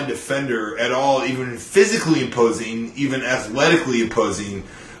backline defender at all, even physically imposing, even athletically imposing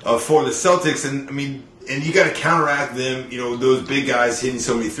for the Celtics. And, I mean, and you got to counteract them, those big guys hitting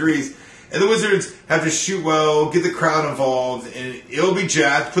so many threes. And the Wizards have to shoot well, get the crowd involved, and it'll be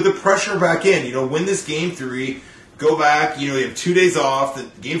jacked. Put the pressure back in. Win this game 3, go back. You have 2 days off.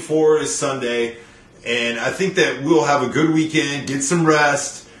 Game 4 is Sunday. And I think that we'll have a good weekend, get some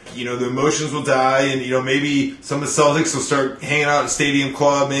rest. The emotions will die, and, maybe some of the Celtics will start hanging out at Stadium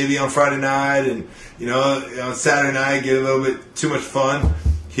Club maybe on Friday night, and, on Saturday night get a little bit too much fun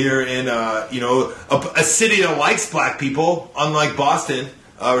here in, a city that likes black people, unlike Boston,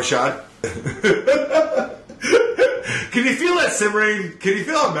 Rashad. Can you feel that simmering? Can you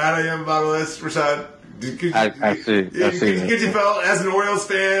feel how mad I am about all this, Rashad? I see. Could you feel as an Orioles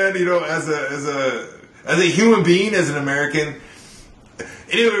fan, as a human being, as an American?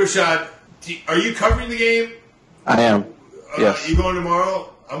 Anyway, Rashad, are you covering the game? I am. Yes. You going tomorrow?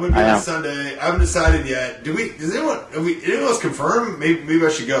 I'm going to be on Sunday. I haven't decided yet. Does anyone else confirm? Maybe I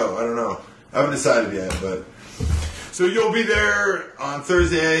should go. I don't know. I haven't decided yet, but so you'll be there on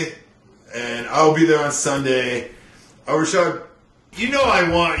Thursday, and I'll be there on Sunday. Rashad,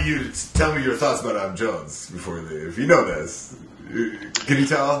 I want you to tell me your thoughts about Adam Jones before you leave. You know this. Can you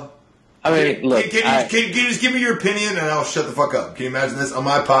tell? I mean, look. Can you just give me your opinion, and I'll shut the fuck up? Can you imagine this? On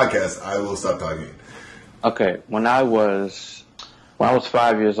my podcast, I will stop talking. Okay. When I was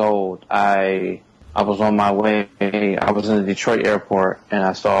 5 years old, I was on my way. I was in the Detroit airport, and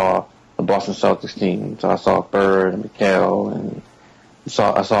I saw the Boston Celtics team. So I saw Bird and McHale, and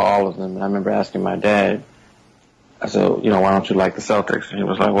I saw all of them. And I remember asking my dad, I said, why don't you like the Celtics? And he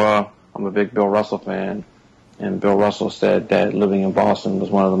was like, well, I'm a big Bill Russell fan. And Bill Russell said that living in Boston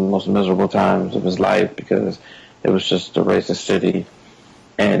was one of the most miserable times of his life because it was just a racist city.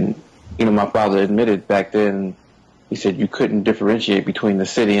 And, my father admitted back then, he said you couldn't differentiate between the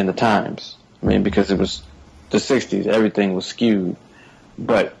city and the times. I mean, because it was the 60s, everything was skewed.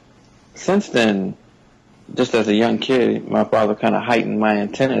 But since then, just as a young kid, my father kind of heightened my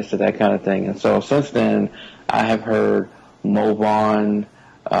antennas to that kind of thing. And so since then, I have heard Mo Vaughn.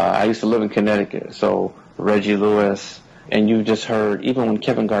 I used to live in Connecticut, so Reggie Lewis. And you just heard, even when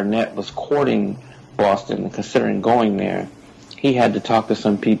Kevin Garnett was courting Boston and considering going there, he had to talk to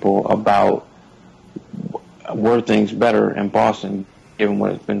some people about were things better in Boston, given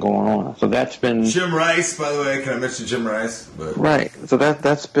what has been going on. So that's been Jim Rice, by the way. Can I mention Jim Rice? Right. So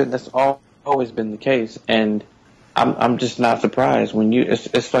that's always been the case, and I'm just not surprised when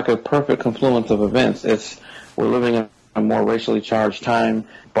it's like a perfect confluence of events. We're living in a more racially charged time.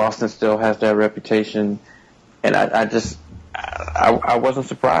 Boston still has that reputation, and I wasn't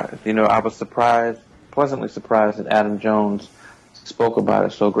surprised. I was pleasantly surprised that Adam Jones spoke about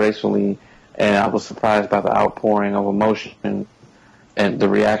it so gracefully, and I was surprised by the outpouring of emotion and the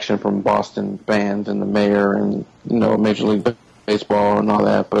reaction from Boston fans and the mayor and Major League Baseball and all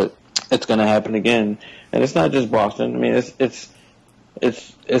that. But it's going to happen again, and it's not just Boston. I mean, it's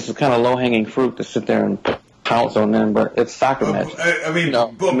kind of low hanging fruit to sit there and pounce on them, but it's soccer matches.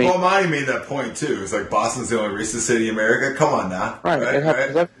 Paul Monty made that point too. It's like Boston's the only racist city in America. Come on now, right? It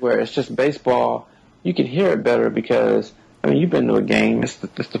happens everywhere. It's just baseball. You can hear it better because you've been to a game. It's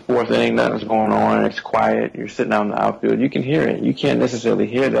the fourth inning. Nothing's going on. It's quiet. You're sitting out in the outfield. You can hear it. You can't necessarily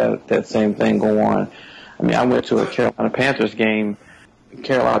hear that same thing go on. I went to a Carolina Panthers game.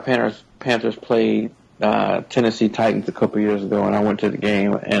 Carolina Panthers played Tennessee Titans a couple years ago, and I went to the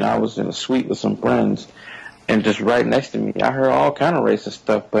game, and I was in a suite with some friends, and just right next to me, I heard all kind of racist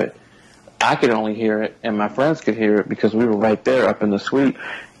stuff, but I could only hear it, and my friends could hear it because we were right there up in the suite.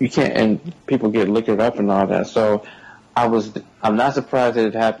 You can't, and people get liquored up and all that. So I'm not surprised that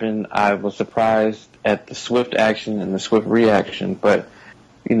it happened. I was surprised at the swift action and the swift reaction, but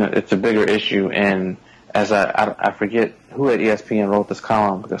it's a bigger issue. And as I forget who at ESPN wrote this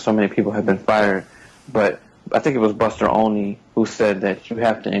column because so many people have been fired, but I think it was Buster Olney who said that you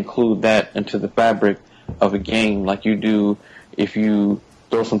have to include that into the fabric of a game, like you do if you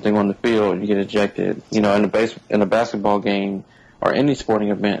throw something on the field, you get ejected. In a basketball game or any sporting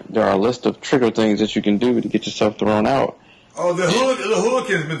event, there are a list of trigger things that you can do to get yourself thrown out. Oh, the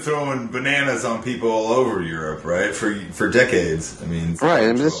hooligan's been throwing bananas on people all over Europe, right? For decades.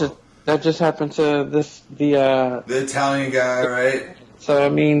 Right. That just happened to the Italian guy, right?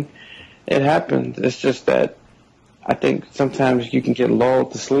 So it happens. It's just that I think sometimes you can get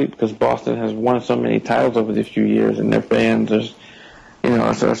lulled to sleep because Boston has won so many titles over the few years, and their fans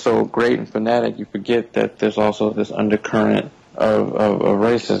are so great and fanatic. You forget that there's also this undercurrent of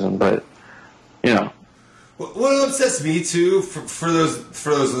racism. But what upsets me too, for those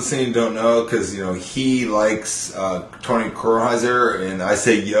listening who don't know, because he likes Tony Kornheiser, and I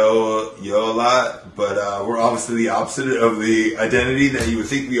say yo a lot, but we're obviously the opposite of the identity that you would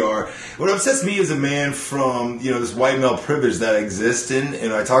think we are. What upsets me as a man from this white male privilege that exists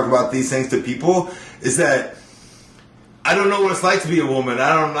and I talk about these things to people, is that I don't know what it's like to be a woman.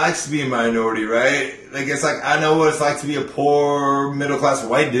 I don't like to be a minority, right? Like, it's like, I know what it's like to be a poor, middle-class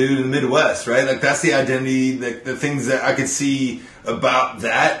white dude in the Midwest, right? Like, that's the identity, the things that I could see about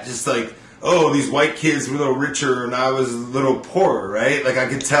that. Just like, oh, these white kids were a little richer and I was a little poorer, right? Like, I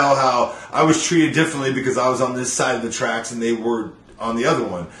could tell how I was treated differently because I was on this side of the tracks and they were on the other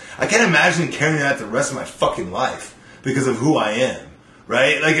one. I can't imagine carrying that the rest of my fucking life because of who I am.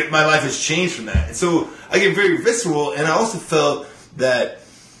 Right? Like, my life has changed from that. And so I get very visceral, and I also felt that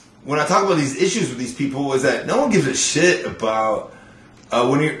when I talk about these issues with these people is that no one gives a shit about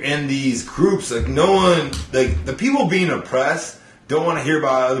when you're in these groups. Like, no one, like, the people being oppressed don't want to hear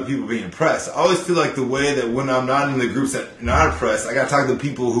about other people being oppressed. I always feel like the way that when I'm not in the groups that are not oppressed, I got to talk to the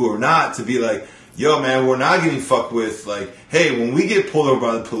people who are not to be like, yo, man, we're not getting fucked with. Like, hey, when we get pulled over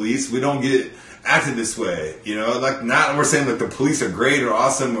by the police, we don't get acted this way, like, not we're saying like the police are great or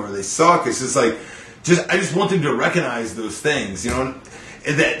awesome or they suck. It's just like, I just want them to recognize those things, and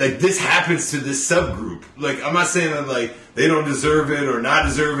that like this happens to this subgroup. Like, I'm not saying that like they don't deserve it or not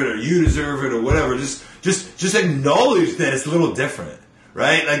deserve it or you deserve it or whatever. Just acknowledge that it's a little different,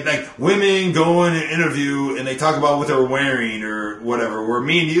 right? Like women go in an interview and they talk about what they're wearing or whatever. Where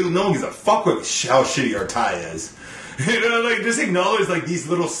me and you, no one gives a fuck what how shitty our tie is. Like, just acknowledge, like, these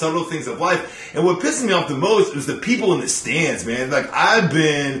little subtle things of life. And what pisses me off the most is the people in the stands, man. Like, I've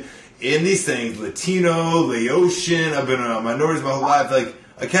been in these things, Latino, Laotian, I've been minorities my whole life. Like,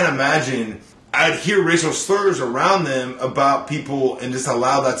 I can't imagine I'd hear racial slurs around them about people and just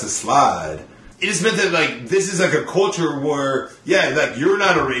allow that to slide. It just meant that, like, this is like a culture where, yeah, like, you're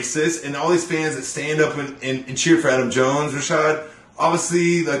not a racist, and all these fans that stand up and cheer for Adam Jones, Rashad,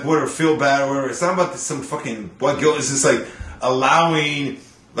 obviously, like, whatever, feel bad or whatever. It's not about some fucking white guilt. It's just, like, allowing,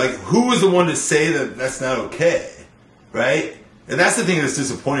 like, who was the one to say that that's not okay, right? And that's the thing that's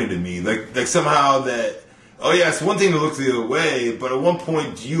disappointing to me. Like somehow that, oh, yeah, it's one thing to look the other way, but at one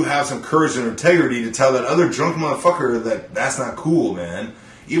point, do you have some courage and integrity to tell that other drunk motherfucker that that's not cool, man,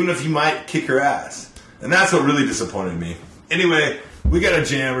 even if you might kick your ass? And that's what really disappointed me. Anyway, we got a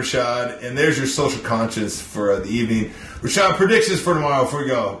jam, Rashad, and there's your social conscience for the evening. Rashad, predictions for tomorrow before we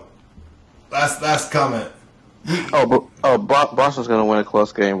go. Last comment. Boston's going to win a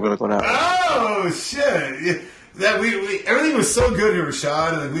close game. We're going to go down. Oh, shit. We everything was so good here,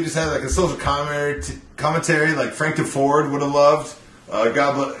 Rashad. Like, we just had like a social commentary like Frank Ford would have loved.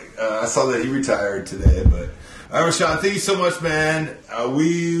 God bless. I saw that he retired today, but... All right, Rashad, thank you so much, man.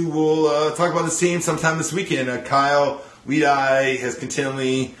 We will talk about this team sometime this weekend. Kyle Weed-Eye has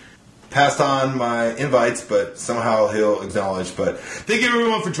continually passed on my invites, but somehow he'll acknowledge. But thank you,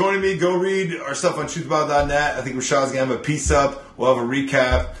 everyone, for joining me. Go read our stuff on truthball.net. I think Rashad's going to have a piece up. We'll have a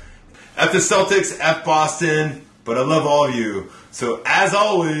recap. F the Celtics, F Boston, but I love all of you. So, as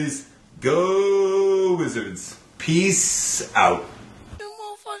always, go Wizards. Peace out. You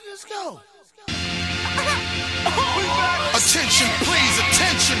motherfuckers go. Attention,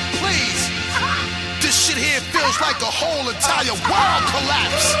 please. This shit here feels like a whole entire world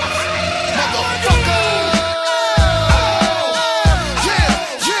collapse. Motherfucker.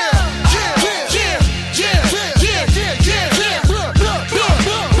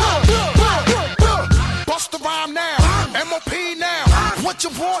 Bust the rhyme now. MOP now. What you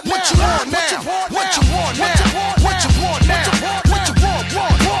want now? What you want now? What you want now? What you want now? What you want?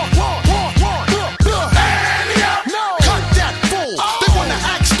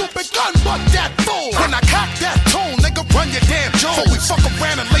 When I cock that tone, nigga, run your damn jaw. Before we fuck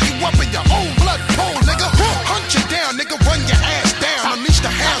around and lay you up in your own blood pool, nigga. Hunt you down, nigga, run your ass down. Unleash the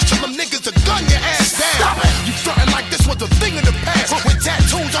hounds, tell them niggas to gun your ass down. You frontin' like this was a thing in the past. With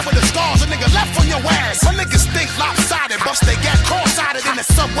tattoos over the scars, a nigga left on your ass. My niggas think lopsided, bust they got cross-sided in the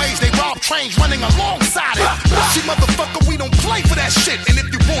subways. They rob trains running alongside it. See, motherfucker, we don't play for that shit. And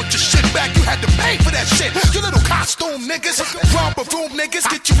if you want your shit back, you had to pay for that shit. You little costume niggas, romper room niggas,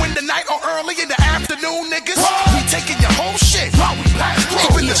 get you in the night or early in the afternoon, niggas. We taking your whole shit while we pass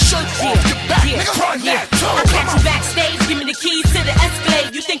through. Even the shirt off your back, nigga, run that too. I catch you backstage, give me the keys to the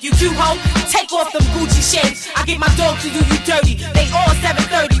Escalade. You think you cute, ho? Take off them Gucci shades. I get my dog to you dirty. They all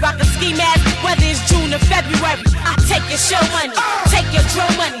 730, rock a ski mask, whether it's June or February.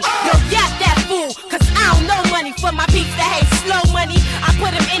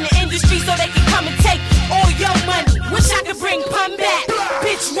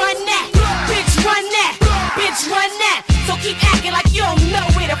 bitch run that, bitch run that, bitch run that. So keep acting like you don't know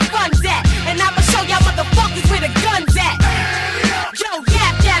where the fun's at, and I'ma show y'all motherfuckers where the gun's at. Yo,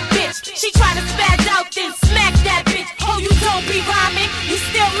 yap that bitch, she try to spaz out, then smack that bitch. Oh, you don't be rhyming, you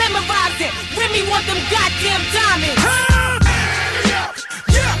still memorizing. Remy want them goddamn diamonds.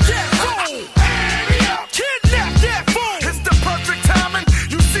 Yeah, that fool. Kidnap that fool. It's the perfect timing.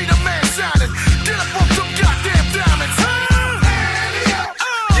 You see the man shining. Get up on some goddamn diamonds.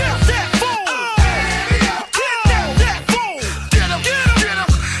 Yeah, that fool. Kidnap that fool. Get him, get him, get him.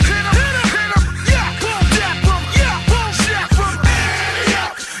 Hit him, hit him, hit him. Yeah, boom, dap him. Yeah, boom, shap him.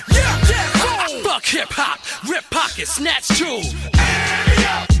 Yeah, that fool. Fuck hip hop, rip pockets, snatch jewels.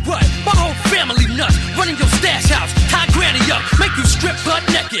 What? My whole family nuts, running your stash house, tie granny up, make you strip butt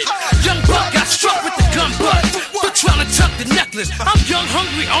naked. Young buck got struck with the gun butt, for trying to tuck the necklace. I'm young,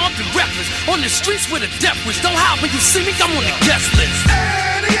 hungry, armed and reckless, on the streets with a death wish. Don't hide when you see me, I'm on the guest list.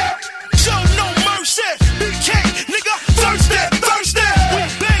 Show no mercy, BK, nigga, thirsty, thirsty. We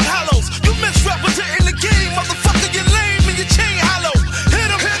bang hollows, you misrepresenting the game, motherfucker, you lame and your chain hollow. Hit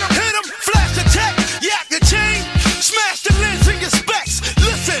him, hit him, hit him, flash attack, yak your chain, smash the lens in your specs.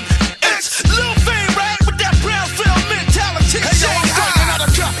 Listen, it's Lil Fame, right, with that brown cell mentality. Hey, yo, I'm talking out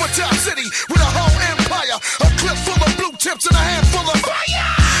of Top City with a whole empire, a clip full of blue tips and a handful of fire.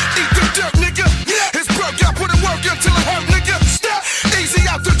 Eat the dirt, nigga. His perk, I put in work until it hurt, nigga. Step easy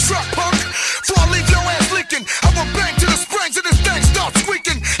out the truck, punk. Before I leave your ass leaking, I will bang to the springs and this thing starts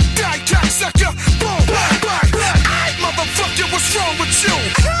squeaking. Die, cocksucker. Boom, bang, bang. Aight, motherfucker, what's wrong with you?